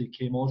obviously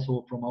came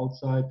also from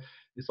outside.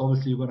 It's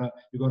obviously you're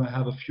gonna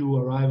have a few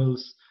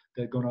arrivals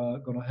that are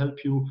gonna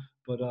help you,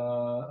 but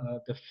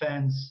the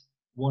fans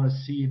want to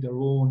see their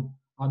own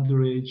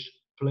underage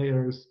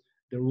players,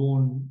 their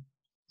own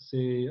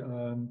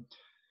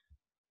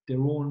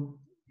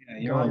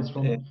guys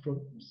from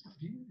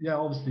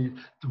obviously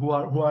who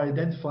are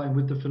identifying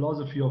with the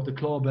philosophy of the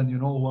club, and you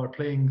know, who are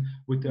playing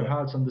with their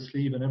hearts on the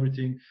sleeve and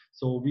everything.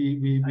 So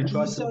we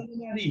try to.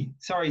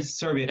 Sorry,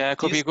 Serbia. Yeah, it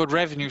could be a good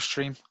revenue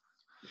stream.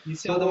 You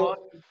sell them on,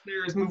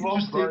 players move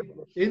up.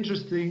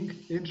 Interesting.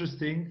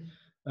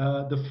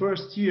 The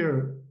first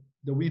year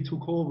that we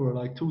took over,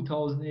 like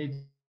 2008,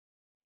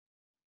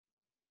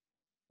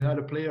 we had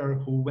a player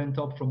who went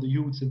up from the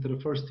youths into the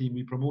first team.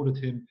 We promoted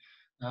him.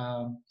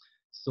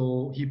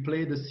 So he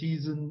played the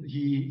season.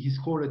 He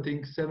scored, I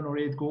think, 7 or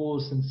 8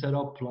 goals and set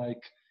up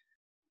like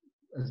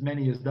as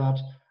many as that.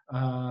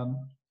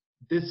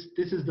 This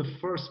is the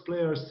first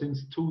player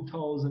since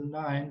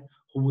 2009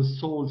 who was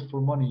sold for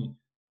money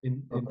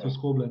into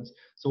Koblenz.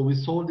 So we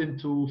sold him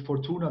to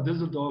Fortuna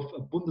Düsseldorf,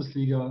 a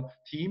Bundesliga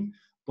team,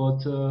 but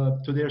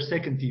to their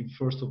second team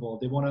first of all.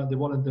 They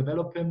wanna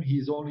develop him.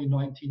 He's only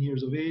 19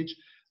 years of age,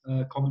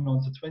 coming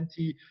on to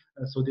 20.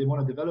 So they want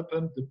to develop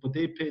him, but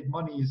they paid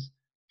monies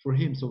for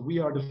him. So we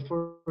are the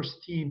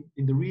first team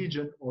in the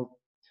region or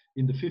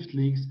in the 5th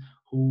leagues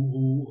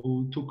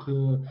who took.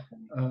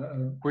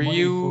 Were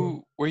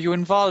you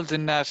involved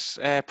in that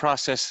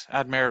process,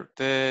 Admir,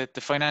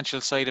 the financial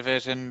side of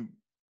it, and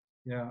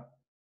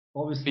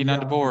obviously being on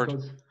the board?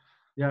 Because,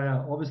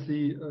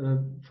 obviously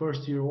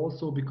first year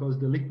also, because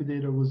the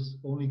liquidator was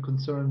only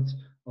concerned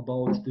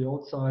about the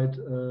outside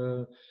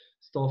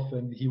stuff,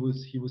 and he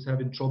was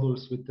having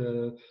troubles with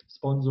the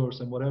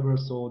sponsors and whatever.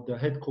 So the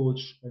head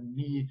coach and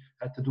me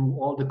had to do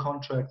all the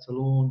contracts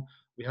alone.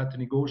 We had to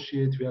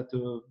negotiate. We had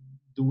to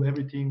do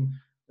everything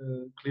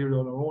clearly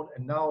on our own.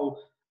 And now,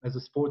 as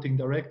a sporting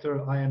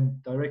director, I am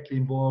directly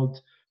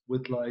involved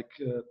with like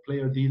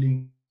player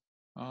dealing.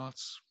 Oh,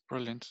 it's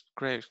brilliant!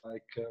 Great.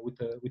 Like with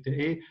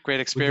the great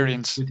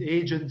experience with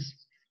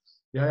agents.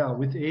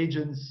 With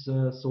agents.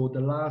 So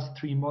the last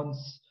 3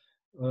 months,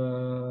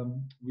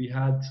 we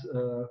had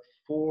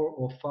 4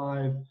 or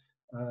 5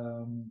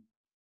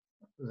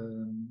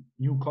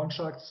 new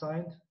contracts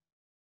signed.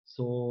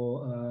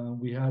 So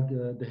we had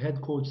the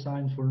head coach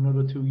signed for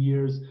another 2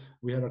 years.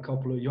 We had a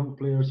couple of young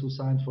players who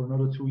signed for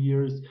another 2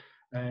 years,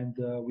 and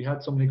we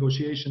had some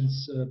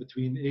negotiations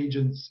between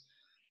agents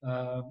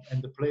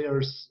and the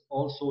players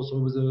also. So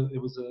it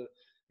was a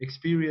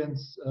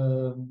experience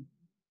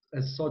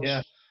as such.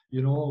 Yeah.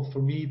 You know,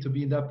 for me to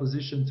be in that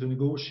position to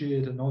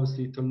negotiate and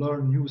obviously to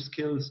learn new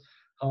skills,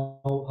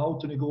 how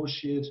to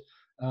negotiate.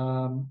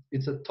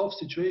 It's a tough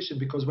situation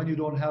because when you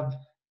don't have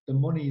the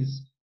monies,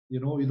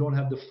 you know, you don't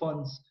have the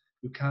funds,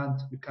 you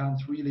can't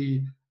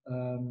really,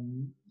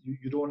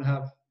 you don't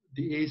have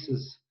the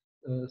aces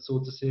so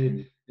to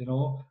say. You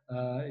know,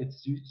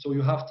 so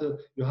you have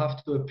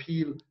to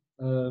appeal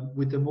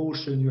with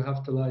emotion. You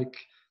have to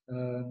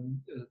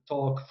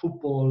talk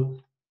football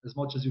as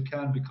much as you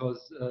can,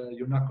 because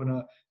you're not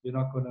gonna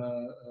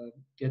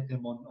get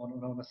them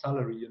on a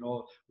salary, you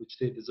know, which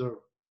they deserve.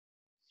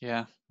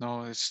 Yeah,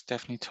 no, it's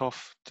definitely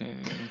tough.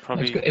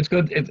 It's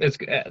good. It's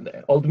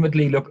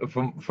ultimately, look,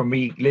 from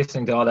me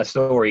listening to all that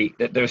story,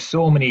 that there's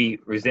so many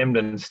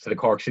resemblance to the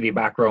Cork City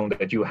background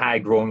that you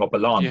had growing up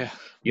along. Yeah.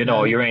 You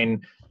know, you're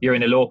in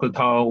a local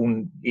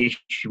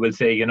town-ish, we'll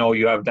say. You know,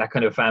 you have that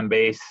kind of fan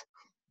base.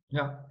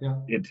 Yeah.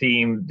 The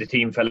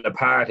team fell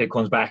apart. It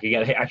comes back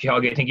again. Hey, actually,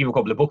 Hoggy, I think you have a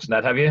couple of books on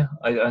that, have you?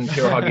 I'm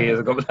sure Hoggy has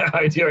a couple.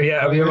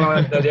 Yeah, have you?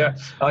 Yeah.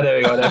 Oh, there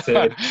we go. That's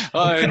it.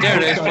 Oh, there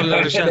it is. Full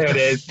load of There it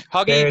is.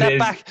 Hoggy,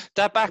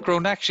 that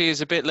background actually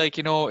is a bit like,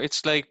 you know,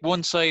 it's like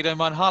one side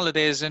I'm on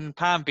holidays in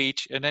Palm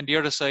Beach, and then the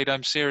other side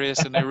I'm serious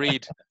and I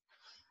read.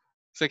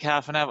 It's like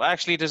half an hour.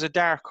 Actually, there's a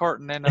dark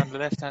curtain in on the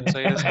left-hand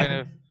side. That's kind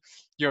of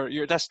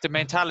that's the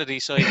mentality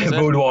side, is it?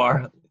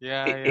 Boudoir.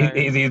 Yeah.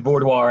 He's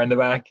boudoir in the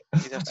back.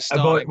 You'd have to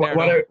But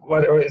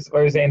what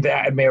I was saying to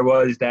Admir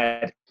was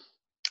that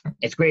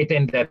it's great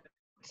then that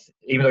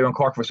even though you're in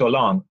Cork for so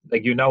long,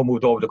 like, you now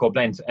moved over to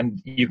Cobblents, and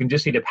you can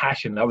just see the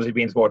passion, obviously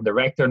being sporting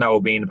director, now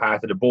being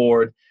part of the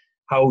board,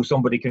 how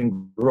somebody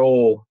can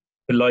grow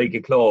to like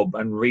a club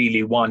and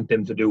really want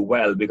them to do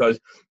well. Because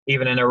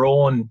even in our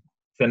own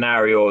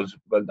scenarios,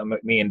 well,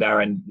 me and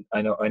Darren,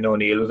 I know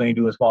Neil was only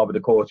doing a small bit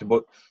of coaching,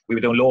 but we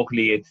were doing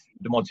locally at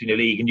the Monsignor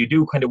League, and you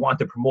do kind of want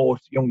to promote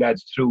young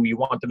lads through. You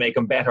want to make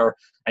them better,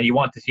 and you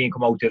want to see them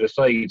come out to the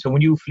side. So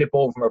when you flip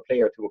over from a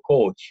player to a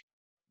coach,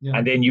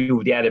 and then you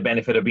have the added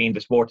benefit of being the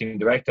sporting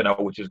director now,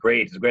 which is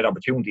great. It's a great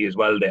opportunity as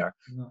well there.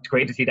 It's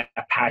great to see that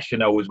passion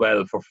now as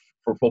well for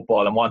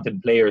football, and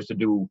wanting players to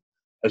do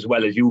as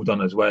well as you've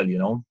done as well, you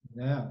know.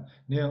 Yeah.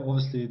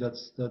 Obviously, that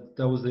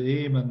was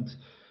the aim, and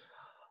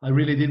I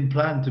really didn't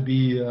plan to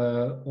be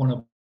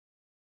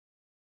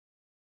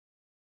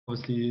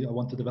obviously, I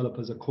want to develop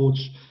as a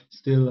coach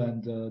still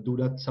and do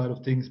that side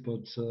of things.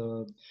 But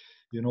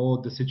you know,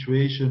 the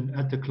situation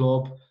at the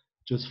club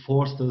just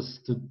forced us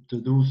to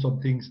do some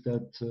things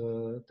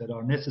that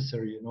are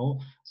necessary. You know.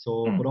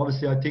 So, but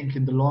obviously, I think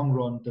in the long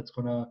run, that's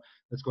gonna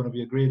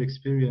be a great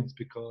experience,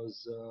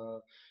 because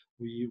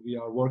we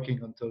are working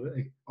on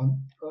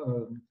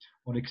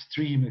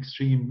extreme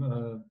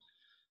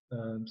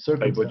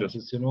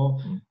circumstances, you know.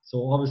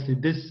 So obviously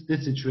this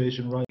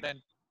situation,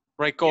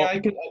 right, go. Yeah, I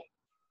could.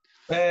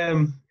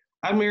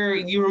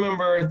 Admir, you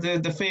remember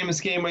the famous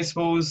game, I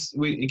suppose,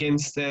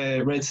 against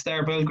Red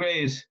Star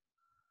Belgrade?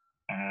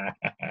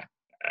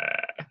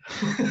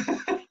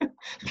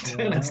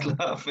 Dennis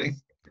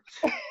laughing.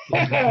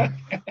 That's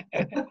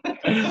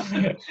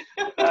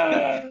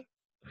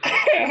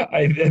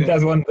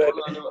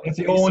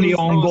the only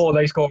own goal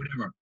I scored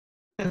ever.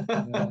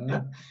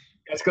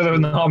 That's because I was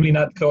normally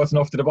not close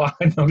enough to the ball,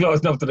 not close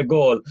enough to the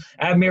goal.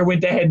 Admir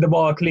went to head the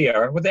ball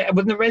clear.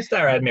 Wasn't it Red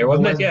Star, Admir?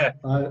 Wasn't it? Yeah.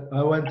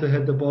 I went to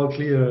head the ball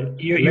clear.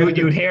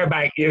 You'd hear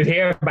back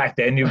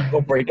then. You'd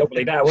up right up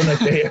like that,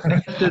 wouldn't it?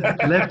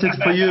 Left it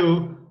for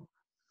you.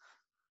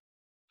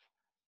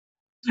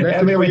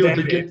 Left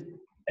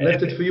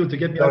it for you to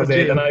get me out of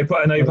jail. And I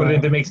put it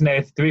into Mick's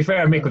net. To be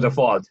fair, Mick was a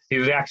fault.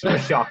 His reaction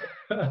was shocked.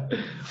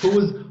 Who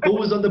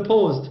was on the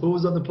post? Who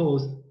was on the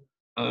post?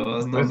 I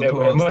wasn't on the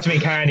post. It must have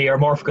been Carney or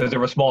Murph, because they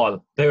were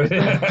small. So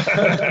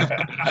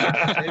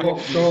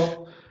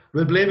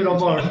we'll blame it on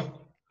Murph.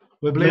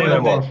 We'll blame it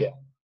on Murph. Yeah.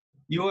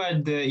 You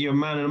had your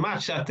man in the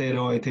match that day,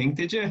 though, I think,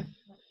 did you?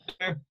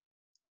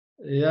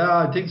 Yeah,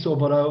 I think so.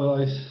 But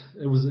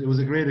it was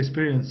a great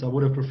experience. I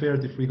would have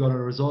preferred if we got a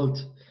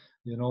result.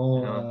 You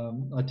know,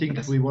 I think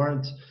we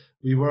weren't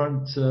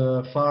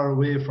far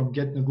away from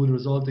getting a good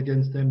result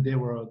against them. They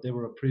were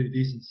a pretty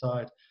decent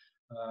side.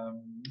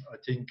 I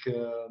think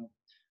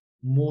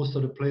most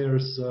of the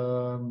players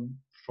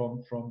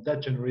from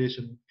that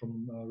generation,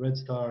 from Red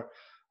Star,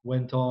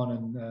 went on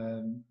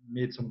and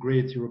made some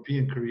great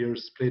European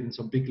careers, played in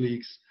some big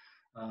leagues,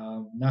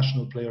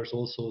 national players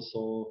also.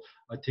 So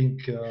I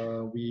think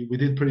we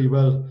did pretty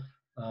well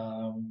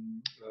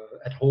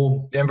at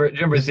home.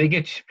 Remember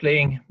Zigic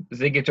playing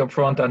up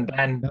front, and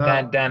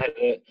Dan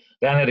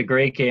had a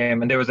great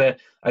game. And there was I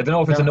don't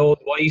know if it's an old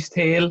wives'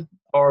 tale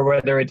or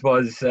whether it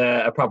was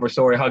a proper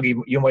story. Hoggy,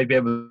 you might be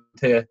able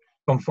to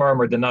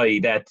confirm or deny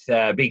that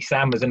Big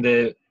Sam was in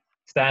the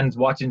stands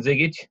watching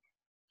Zigic.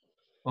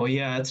 Oh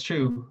yeah, that's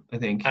true, I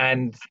think.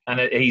 And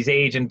his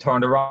agent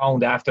turned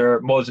around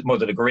after Muzz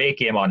did a great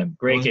game on him.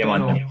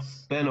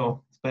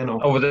 Benno.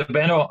 Oh, was it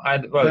Benno?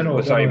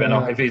 Sorry,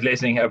 Benno. If he's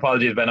listening,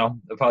 apologies, Benno.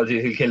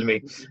 Apologies, he'll kill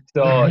me.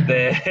 So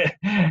they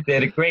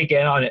had a great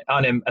game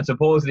on him, and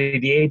supposedly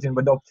the agent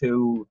went up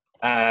to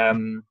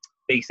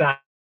Big Sam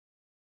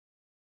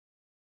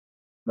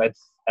at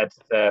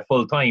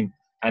full time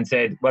and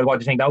said, "Well, what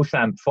do you think now,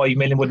 Sam? 5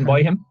 million wouldn't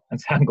buy him?"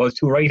 And Sam goes,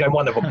 "Too right, I'm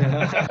one of them."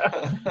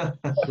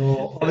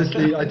 So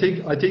obviously, I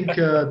think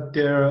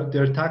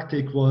their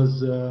tactic was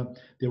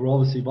they were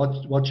obviously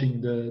watching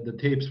the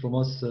tapes from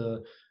us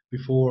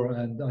before,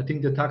 and I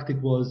think the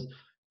tactic was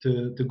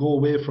to go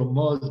away from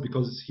Muzz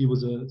because he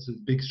was a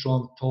big,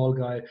 strong, tall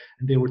guy,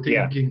 and they were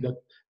thinking that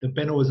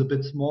Benno is a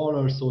bit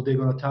smaller, so they're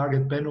going to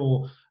target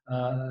Benno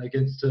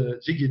against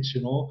Djigic,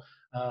 you know.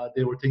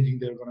 They were thinking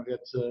they were going to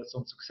get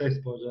some success,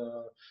 but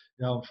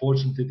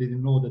unfortunately they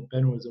didn't know that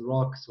Benno is a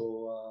rock.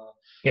 So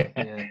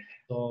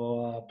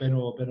so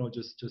Benno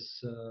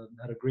just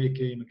had a great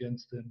game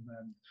against him,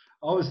 and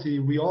obviously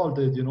we all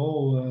did, you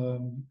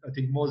know. I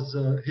think Muzz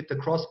hit the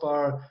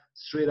crossbar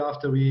straight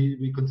after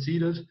we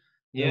conceded.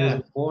 Yeah, that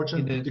was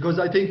unfortunate because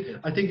I think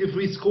if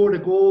we scored a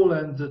goal,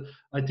 and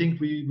I think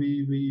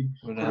we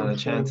would have had a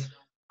chance.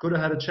 Could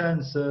have had a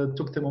chance.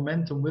 Took the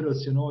momentum with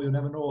us, you know. You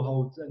never know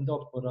how it end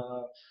up, but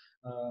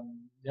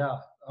it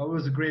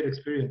was a great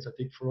experience, I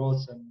think, for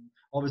us. And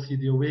obviously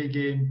the away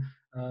game,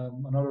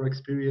 another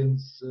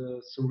experience,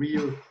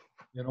 surreal,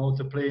 you know,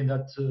 to play in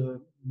that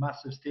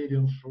massive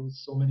stadium for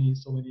so many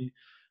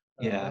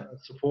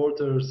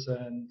supporters,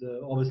 and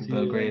obviously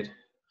Belgrade.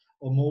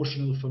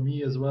 Emotional for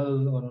me as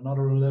well on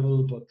another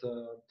level, but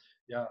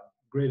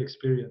great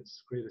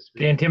experience.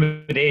 The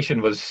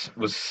intimidation was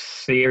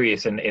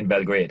serious in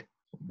Belgrade.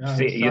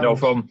 You know,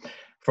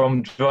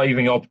 from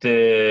driving up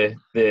the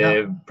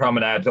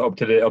promenade up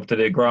to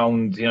the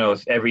ground, you know,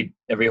 every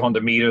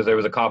 100 meters there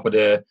was a cop with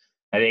an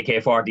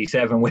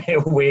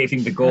AK-47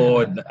 waiting to go,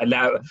 and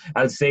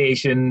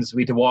Alsatians.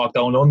 We had to walk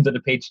down under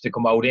the pitch to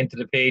come out into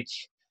the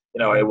pitch. You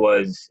know, it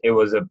was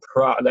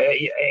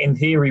in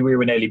theory we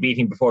were nearly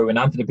beating before we went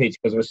onto the pitch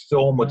because there was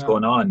so much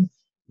going on.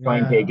 Try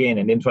and take in,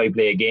 and then try to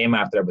play a game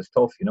after that was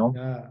tough, you know.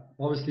 Yeah,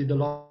 obviously the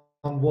long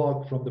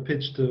walk from the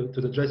pitch to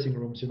the dressing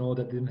rooms, you know,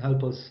 that didn't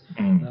help us.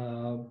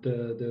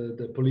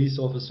 The police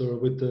officer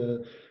with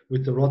the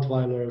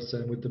Rottweilers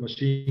and with the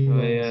machine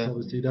guns,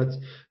 obviously that's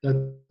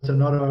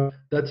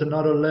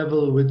another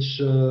level which,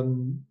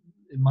 in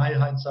my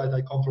hindsight,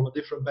 I come from a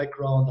different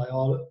background.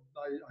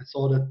 I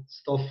saw that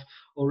stuff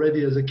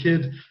already as a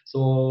kid,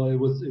 so it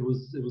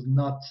was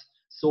not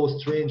so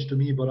strange to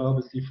me. But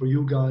obviously for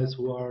you guys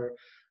who are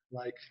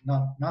like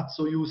not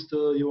so used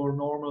to your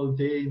normal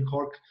day in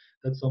Cork,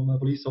 that some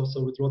police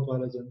officer with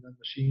Rottweilers and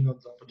machine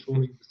guns are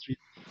patrolling the street.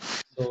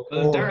 So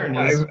Darren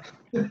is.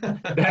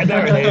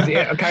 Darren is,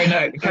 yeah,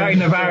 carrying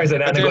Navarre's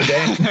at any good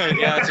day.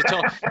 Yeah, it's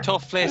a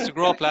tough place to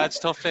grow up, lads.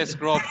 Tough place to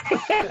grow up.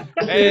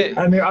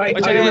 Admir,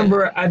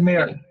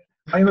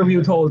 I remember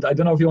you told, I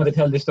don't know if you want to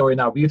tell this story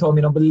now, but you told me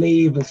an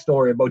unbelievable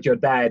story about your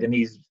dad and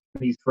his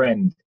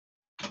friend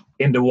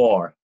in the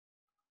war.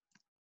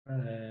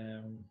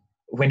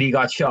 When he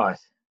got shot.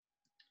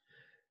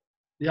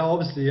 Yeah,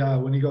 obviously,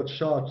 when he got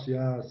shot,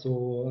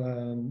 so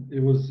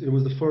it was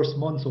the first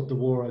months of the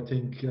war, I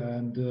think,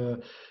 and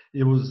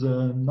it was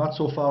not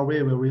so far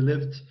away where we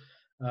lived,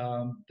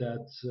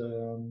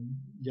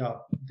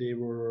 they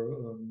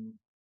were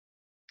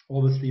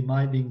obviously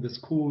minding the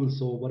school,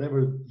 so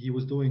whatever he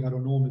was doing, I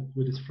don't know,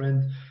 with his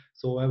friend,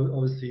 so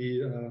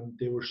obviously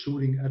they were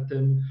shooting at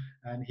them,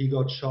 and he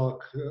got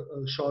shot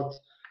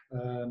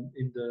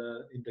in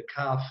the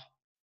calf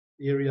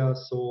area,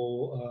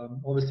 so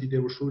obviously they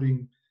were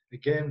shooting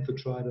again to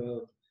try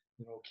to,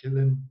 you know, kill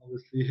him.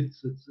 Obviously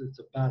it's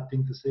a bad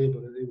thing to say,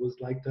 but it was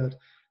like that.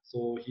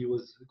 So he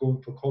was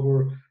going for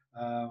cover.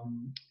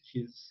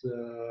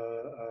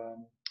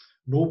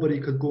 Nobody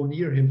could go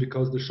near him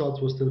because the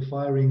shots were still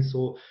firing.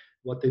 So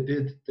what they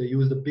did, they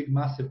used a big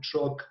massive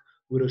truck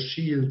with a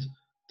shield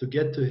to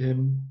get to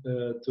him,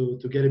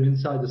 to get him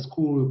inside the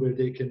school where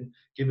they can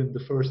give him the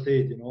first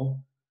aid, you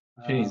know.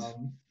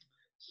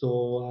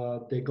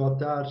 So they got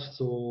that,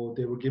 so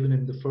they were giving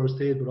him the first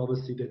aid, but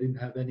obviously they didn't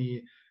have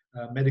any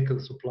medical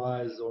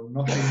supplies or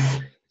nothing.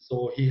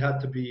 So he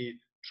had to be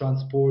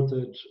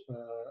transported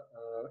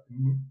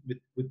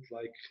with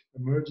like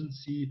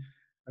emergency.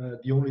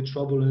 The only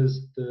trouble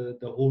is the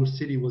whole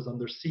city was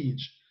under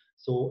siege.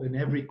 So in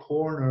every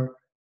corner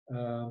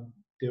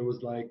there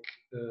was like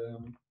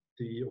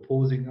the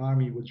opposing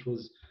army, which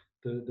was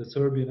the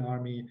Serbian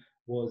army,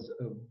 was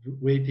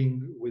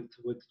waiting with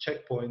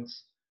checkpoints.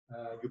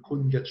 You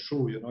couldn't get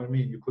through, you know what I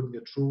mean? You couldn't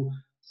get through.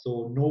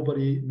 So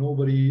nobody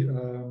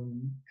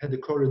had the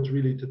courage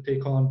really to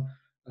take on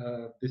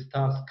this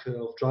task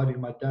of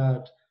driving my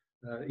dad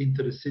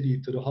into the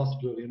city, to the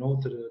hospital, you know,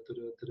 to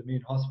the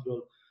main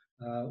hospital.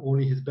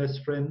 Only his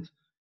best friend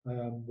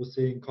was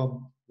saying,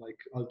 "Come, like,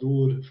 I'll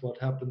do it. If what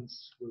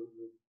happens,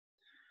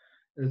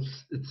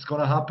 it's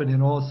gonna happen," you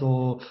know.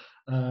 So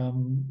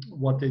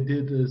what they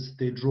did is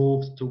they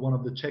drove to one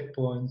of the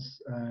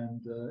checkpoints,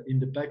 and in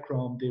the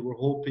background they were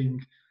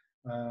hoping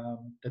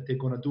that they're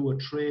gonna do a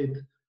trade.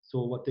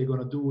 So what they're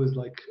gonna do is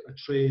like a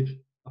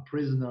trade, a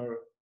prisoner,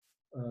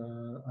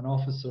 an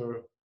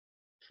officer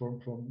from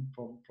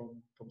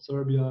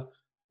Serbia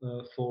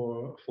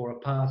for a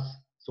pass,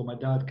 so my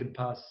dad can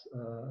pass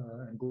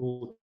and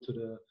go to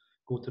the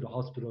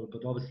hospital.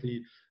 But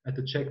obviously at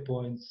the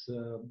checkpoints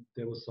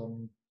there was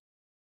some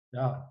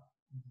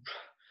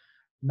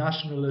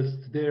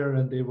nationalists there,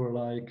 and they were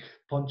like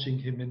punching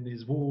him in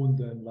his wound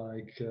and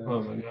like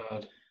oh my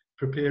God,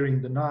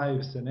 preparing the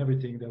knives and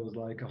everything. That was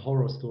like a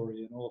horror story,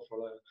 you know, for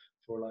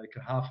like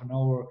a half an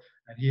hour,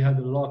 and he had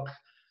the luck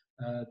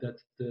that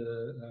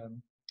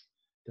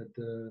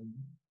the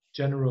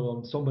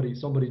general,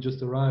 somebody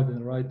just arrived in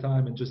the right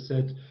time and just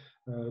said,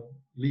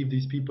 leave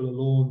these people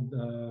alone.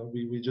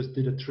 We just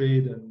did a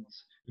trade, and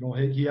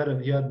he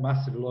had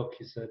massive luck.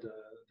 He said.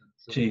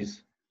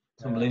 Jeez,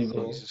 it's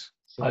unbelievable.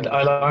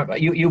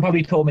 You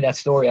probably told me that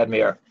story,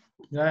 Admir.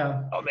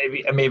 Yeah. Or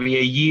maybe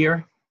a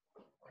year.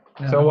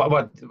 Yeah. So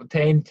what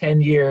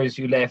 10 years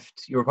you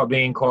left, you were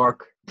probably in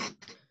Cork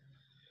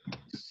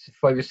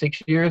 5 or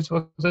 6 years,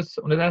 was it?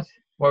 Something like that?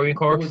 Were you in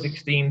Cork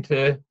 16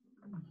 to...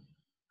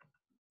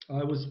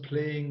 I was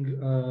playing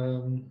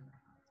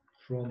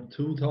from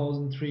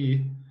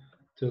 2003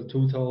 till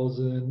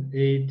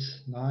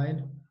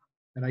 2008-9,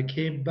 and I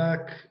came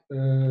back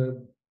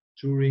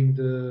during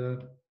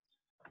the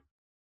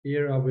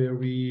era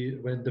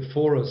when the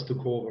Forest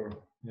took over,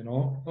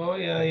 Oh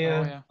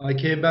yeah. I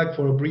came back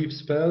for a brief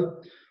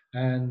spell,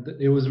 and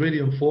it was really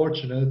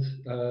unfortunate.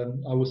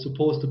 I was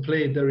supposed to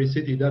play Derry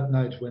City that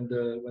night when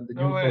the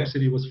new Cork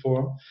City was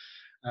formed.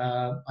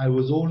 I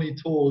was only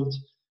told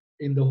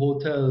in the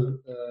hotel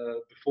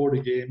before the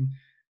game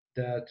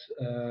that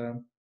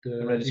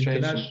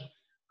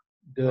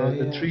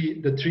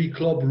the three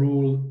club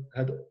rule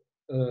had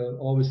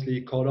obviously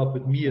caught up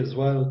with me as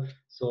well.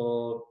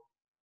 So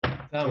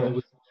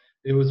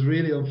it was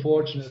really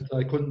unfortunate.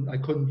 I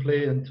couldn't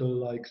play until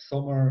like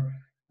summer,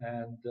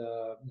 and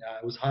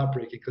it was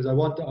heartbreaking because I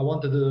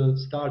wanted to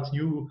start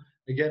new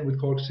again with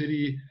Cork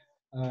City.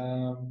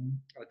 I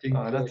think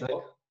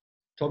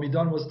Tommy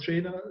Dunn was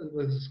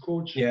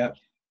coach. Yeah,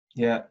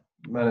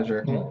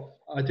 manager.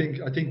 I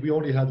think we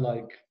only had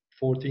like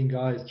 14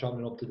 guys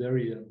traveling up to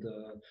Derry, and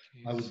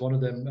I was one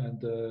of them.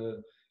 And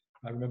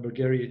I remember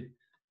Jerry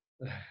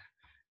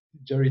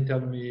Harris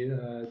telling me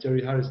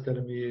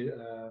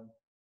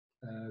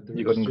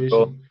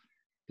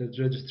the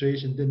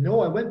registration.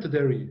 No, I went to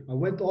Derry. I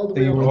went all the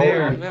way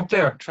up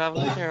there.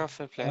 Traveled there off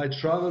the plane. I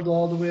traveled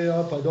all the way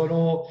up. I don't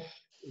know.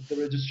 The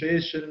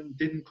registration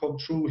didn't come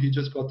through. He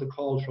just got the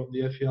call from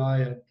the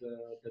FAI and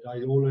that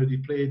I already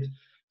played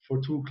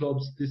for 2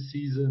 clubs this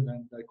season,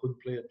 and I couldn't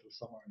play until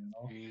summer.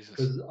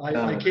 Because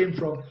I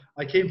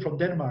came from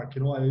Denmark.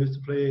 I used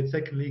to play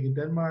second league in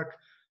Denmark.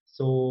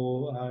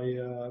 So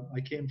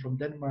I came from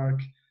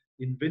Denmark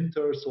in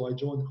winter, so I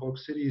joined Cork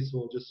City.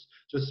 So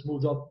just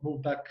moved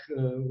back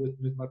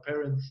with my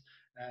parents,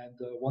 and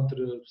wanted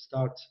to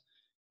start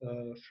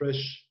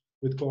fresh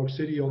with Cork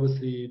City.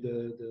 Obviously,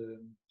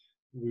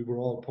 we were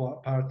all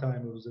part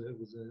time. It was a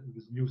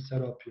new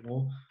setup,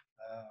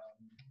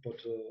 but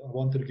I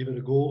wanted to give it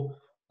a go,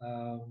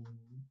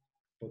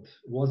 but it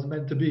wasn't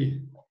meant to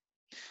be.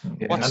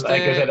 Yeah.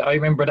 Like I said, I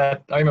remember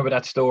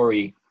that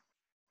story.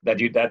 That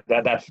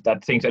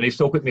things, and it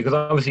stuck with me because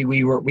obviously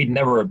we'd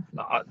never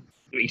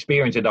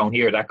experienced it down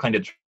here, that kind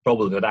of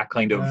trouble or that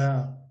kind of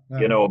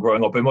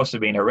growing up. It must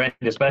have been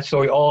horrendous. But that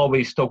story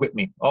always stuck with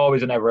me,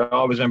 always and ever. I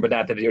always remember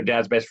that your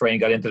dad's best friend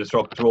got into the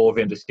truck, drove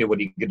him to see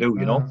what he could do,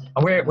 And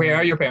where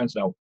are your parents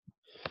now?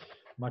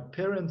 My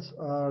parents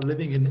are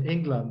living in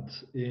England,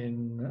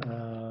 in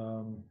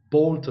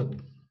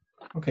Bolton.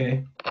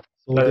 Okay.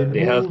 So they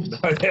moved.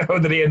 How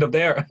did he end up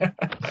there?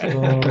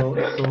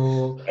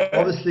 so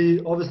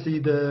obviously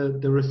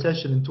the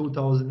recession in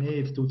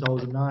 2008,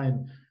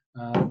 2009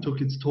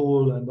 took its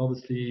toll, and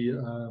obviously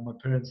my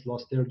parents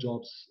lost their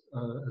jobs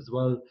as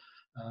well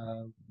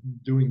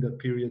during that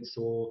period.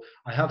 So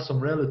I have some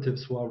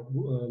relatives who are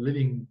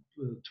living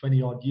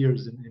 20 odd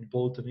years in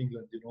Bolton,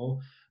 England.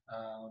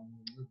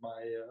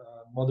 My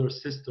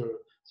mother's sister,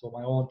 so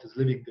my aunt, is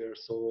living there.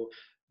 So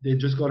they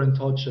just got in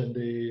touch, and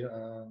they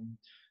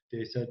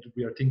said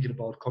we are thinking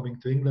about coming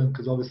to England,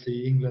 because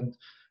obviously England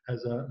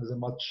has a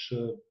much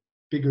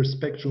bigger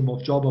spectrum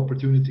of job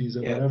opportunities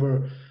and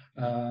whatever.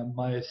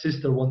 My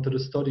sister wanted to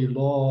study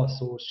law,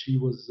 so she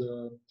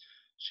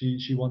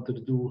wanted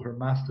to do her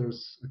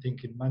master's, I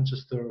think, in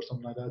Manchester or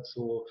something like that.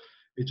 So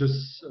it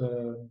just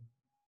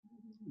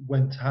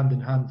went hand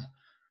in hand.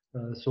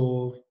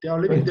 So they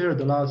are living there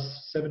the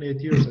last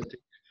 7-8 years, I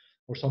think,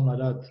 or something like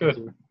that.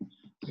 Good.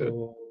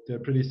 So they're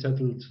pretty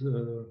settled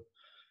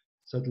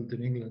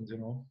in England,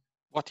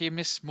 What do you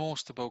miss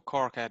most about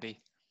Cork, Addy?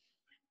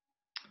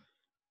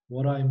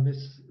 What I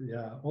miss,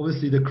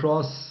 obviously the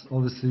cross,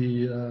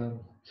 obviously,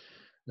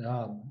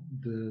 Tell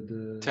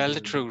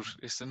the truth.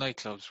 It's the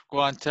nightclubs. Go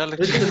on, tell the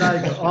truth. It's the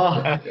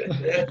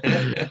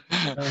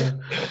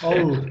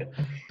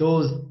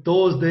nightclub.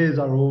 Those days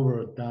are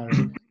over,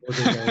 Darren.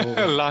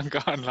 Long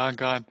gone.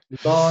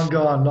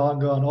 Long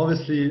gone.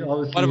 Obviously.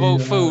 What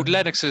about food?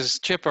 Lennox's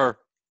chipper.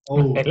 Oh,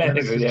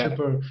 Lennox's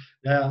chipper.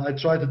 Yeah, I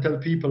try to tell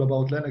people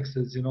about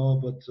Lennox's,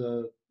 but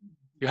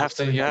you have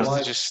to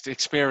just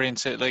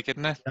experience it, like,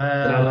 isn't it? They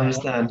don't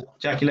understand.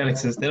 Jackie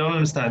Lennox's. They don't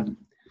understand.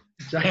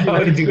 Make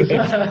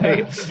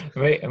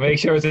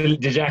sure it's the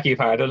Jackie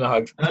part, I don't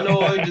know. I know.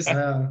 I just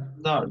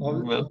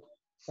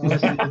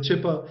obviously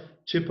the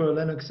chipper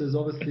Lennox's,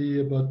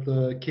 obviously, but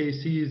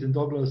KC's in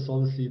Douglas,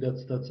 obviously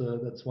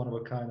that's one of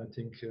a kind. I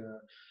think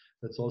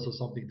that's also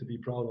something to be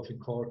proud of in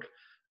Cork.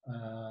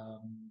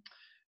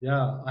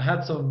 Yeah, I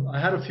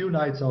had a few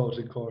nights out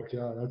in Cork.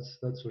 Yeah,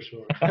 that's for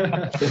sure.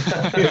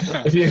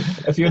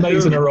 a few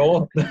nights in a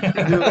row.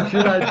 A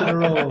few nights in a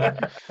row.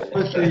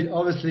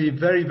 Obviously,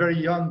 very very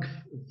young,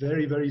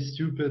 very very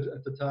stupid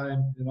at the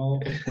time. You know,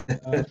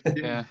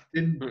 Yeah.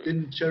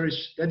 didn't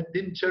cherish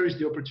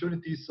the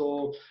opportunity.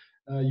 So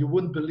you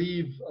wouldn't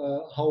believe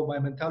how my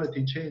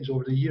mentality changed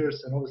over the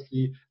years, and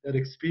obviously that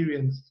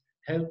experience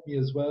helped me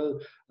as well.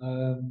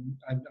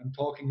 I'm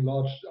talking a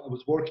lot. I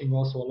was working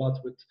also a lot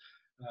with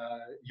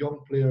young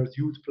players,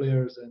 youth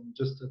players, and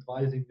just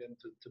advising them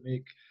to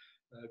make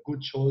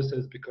good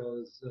choices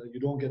because you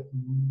don't get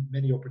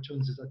many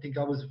opportunities. I think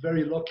I was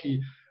very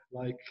lucky,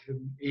 like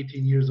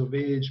 18 years of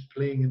age,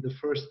 playing in the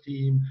first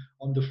team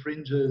on the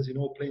fringes, you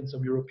know, playing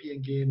some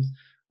European games.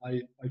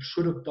 I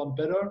should have done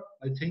better,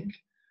 I think.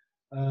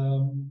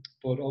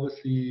 But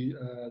obviously,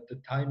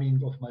 the timing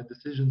of my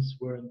decisions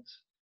weren't,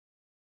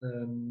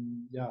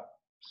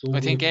 so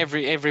I think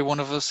good. every one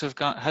of us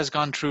has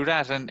gone through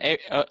that, and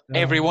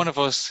every one of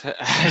us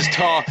has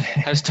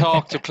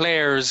talked to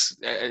players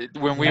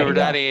when we were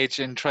that age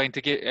and trying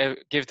to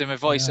give them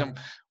advice, and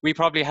we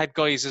probably had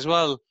guys as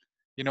well,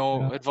 you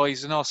know,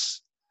 advising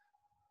us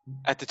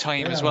at the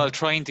time as well,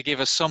 trying to give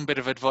us some bit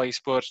of advice.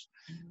 But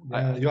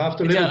you have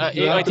to live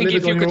it. I think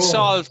if you could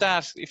solve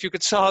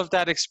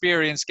that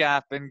experience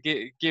gap and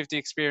give the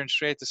experience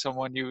straight to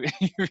someone, you're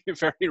a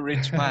very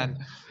rich man.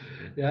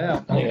 You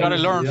got to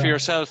learn for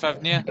yourself,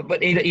 haven't you?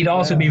 But it'd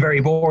also be very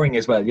boring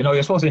as well. You know,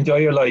 you're supposed to enjoy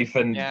your life,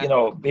 and you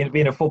know,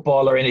 being a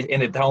footballer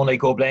in a town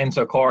like Koblenz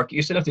or Cork,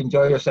 you still have to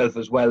enjoy yourself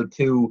as well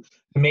to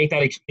make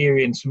that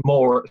experience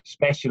more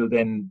special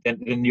than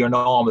your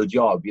normal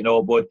job. You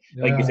know, but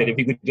like you said, if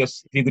you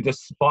could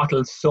just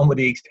bottle some of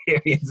the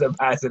experience and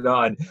pass it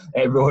on,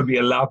 everyone would be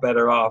a lot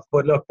better off.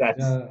 But look,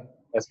 that's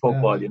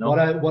football. You know.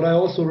 What I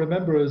also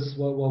remember is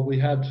what we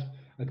had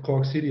at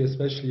Cork City,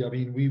 especially. I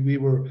mean, we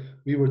were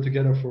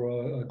together for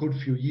a good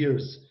few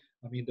years.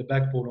 I mean, the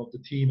backbone of the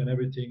team and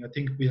everything. I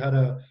think we had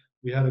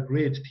a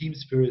great team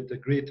spirit, a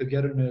great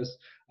togetherness.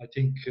 I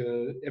think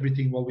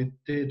everything what we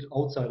did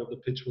outside of the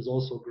pitch was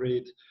also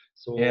great.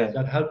 So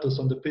that helped us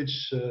on the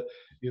pitch,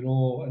 you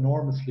know,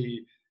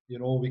 enormously. You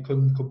know, we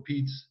couldn't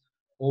compete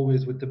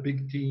always with the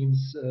big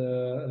teams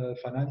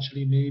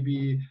financially,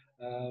 maybe,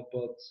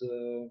 but.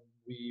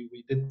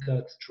 We did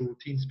that through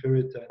team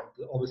spirit,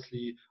 and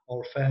obviously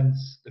our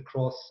fans, the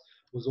cross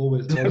was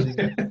always buzzing.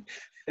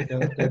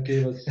 that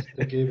gave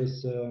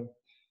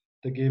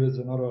us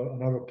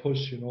another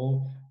push, you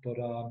know. But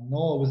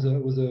no,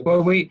 it was a.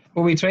 Well,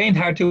 we trained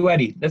hard too,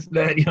 Eddie. Let's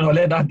you know,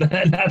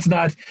 let's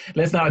not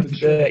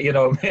you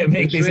know,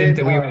 make this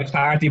into we were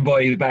party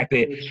boys back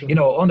then. You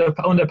know, under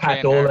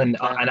Pat Dolan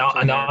and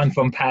on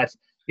from Pat.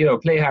 You know,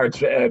 play hard,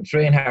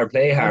 train hard,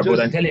 play hard. But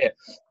I tell you.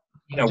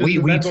 You know, we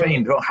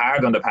trained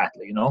hard on the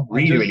paddle, you know,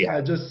 really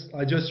hard.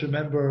 I just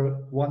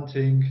remember one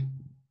thing: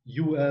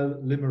 UL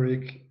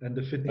Limerick and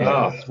the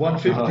fitness.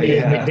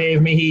 150.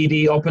 Dave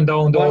Mahidi up and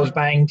down those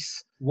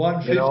banks.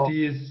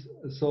 150 is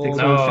so.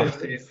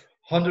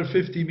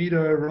 150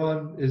 meter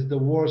run is the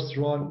worst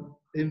run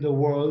in the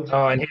world.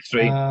 Oh, in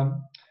history.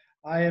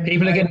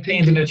 People are getting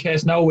pains in their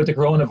chest now with the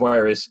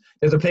coronavirus.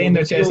 There's a pain in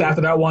their chest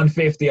after that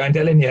 150. I'm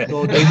telling you,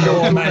 it's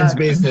no man's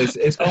business.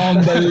 It's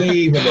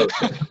unbelievable.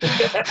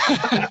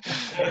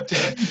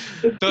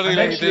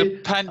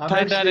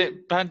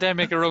 The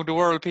pandemic around the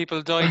world,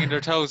 people dying in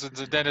their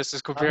thousands, and Dennis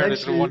is comparing it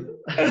to the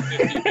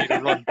 150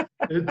 meter run.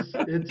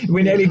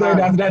 We nearly died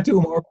after that too,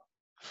 Murph.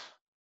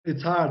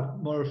 It's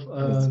hard, Murph.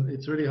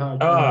 It's really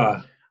hard.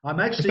 I'm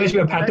actually,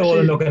 especially with Pat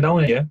Dolan looking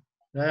down at you.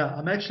 Yeah,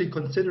 I'm actually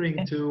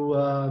considering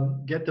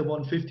to get the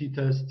 150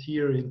 test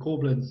here in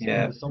Koblenz.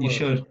 Yeah, you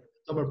should.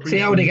 See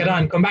how they get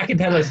on. Come back and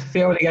tell us. See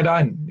how they get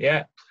on.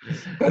 Yeah.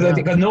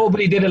 Because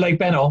nobody did it like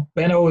Benno.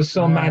 Benno was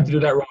some man to do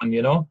that run,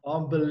 you know.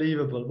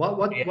 Unbelievable.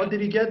 What did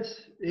he get?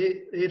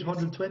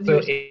 820. So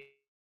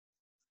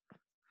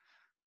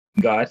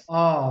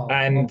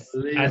and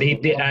he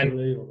did,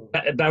 and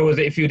that was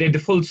if you did the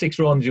full 6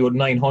 runs, you had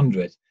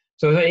 900.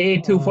 So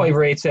 825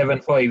 or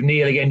 875.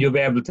 Neil, again, you'll be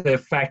able to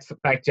fact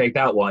check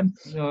that one.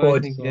 No,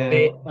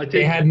 but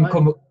they hadn't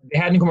come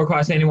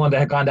across anyone that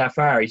had gone that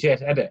far yet,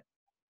 had they?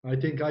 I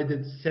think I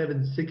did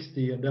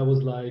 760, and that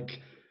was like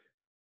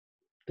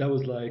I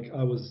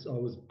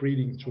was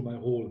breathing through my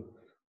hole.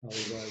 I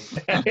was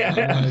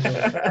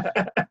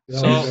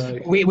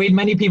like, we had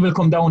many people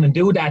come down and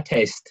do that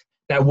test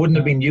that wouldn't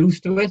have been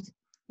used to it.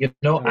 You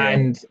know,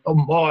 and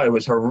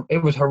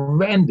it was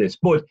horrendous.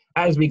 But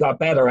as we got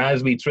better,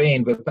 as we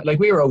trained, like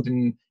we were out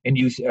in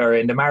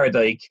the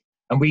Mardyke,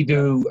 and we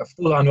do a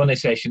full-on running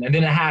session, and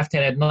then at 10:30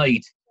 at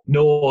night,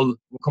 Noel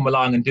will come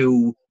along and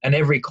do in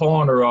every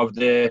corner of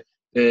the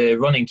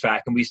running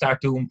track, and we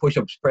start doing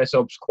push-ups,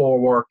 press-ups, core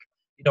work.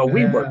 You know,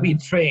 we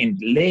trained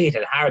late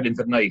and hard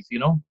into the night. You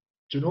know.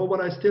 Do you know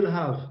what I still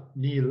have,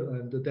 Neil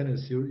and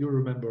Dennis? You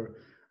remember?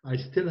 I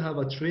still have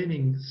a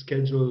training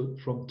schedule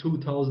from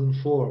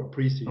 2004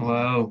 preseason.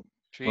 Wow.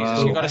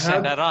 Jesus, you got to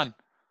send that on.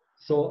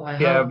 So I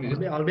have,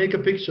 I'll make a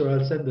picture,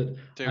 I'll send it.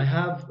 I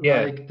have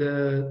like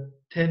the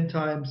 10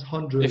 times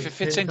 100. If it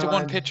fits 10 into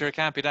one times, picture, it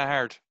can't be that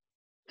hard.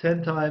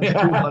 10 times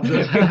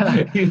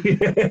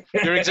 200.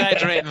 You're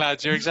exaggerating,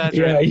 lads. You're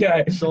exaggerating.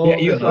 Yeah. So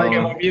Yeah, it's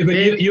like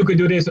you could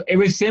do this. It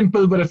was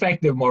simple but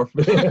effective, Murph.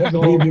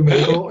 Believe you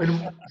me.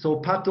 So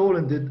Pat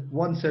Dolan did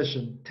one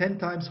session, 10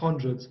 times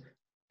hundreds,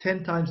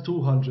 10 times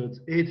 200s,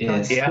 8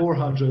 Yes. times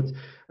 400s,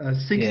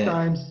 6 Yeah.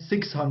 times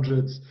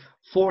 600s,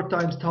 4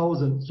 times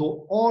 1000.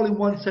 So all in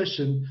one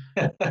session.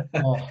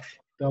 Oh,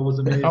 that was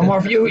amazing. And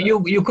Murph,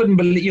 you couldn't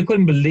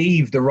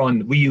believe the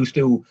run we used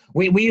to.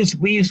 We used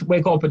to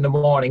wake up in the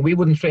morning. We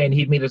wouldn't train.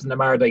 He'd meet us in the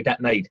Mardyke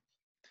that night,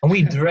 and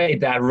we'd dread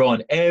that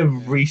run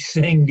every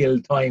single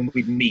time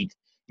we'd meet.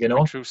 You know,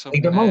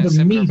 like the amount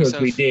of meters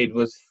we did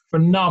was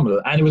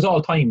phenomenal, and it was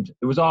all timed.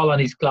 It was all on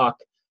his clock.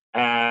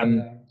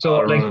 So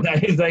like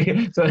that is like,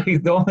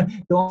 so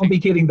don't be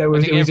kidding. It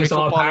was just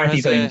all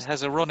party times.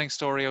 Has a running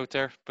story out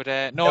there, but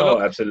no,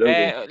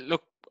 absolutely.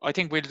 Look, I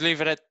think we'll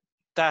leave it at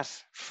that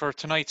for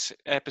tonight's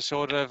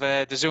episode of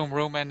the Zoom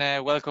Room,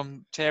 and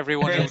welcome to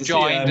everyone who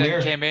joined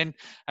and came in.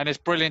 And it's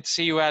brilliant to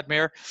see you,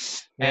 Admir.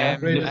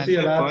 Great to see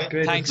you, lads.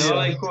 Great thanks, to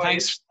see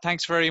you.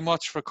 Thanks very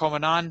much for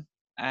coming on.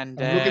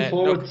 And I'm looking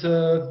forward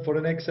for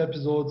the next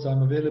episodes.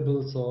 I'm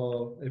available,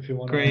 so if you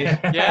want to. Great.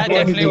 Yeah,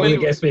 definitely.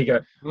 We'll guest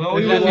speaker. We'll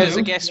have you as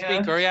a guest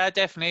speaker. Yeah,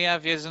 definitely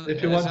have you as an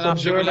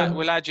option.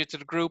 We'll add you to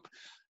the group.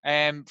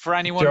 For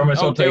anyone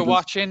out there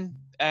watching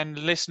and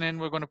listening,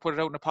 we're going to put it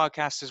out in the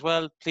podcast as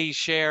well. Please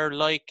share,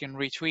 like, and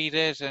retweet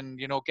it, and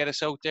get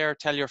us out there.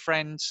 Tell your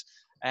friends,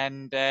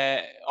 and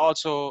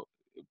also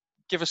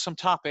give us some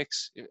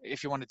topics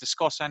if you want to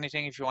discuss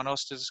anything. If you want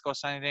us to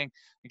discuss anything,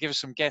 give us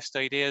some guest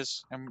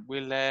ideas, and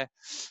we'll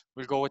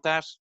go with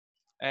that.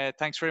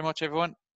 Thanks very much, everyone.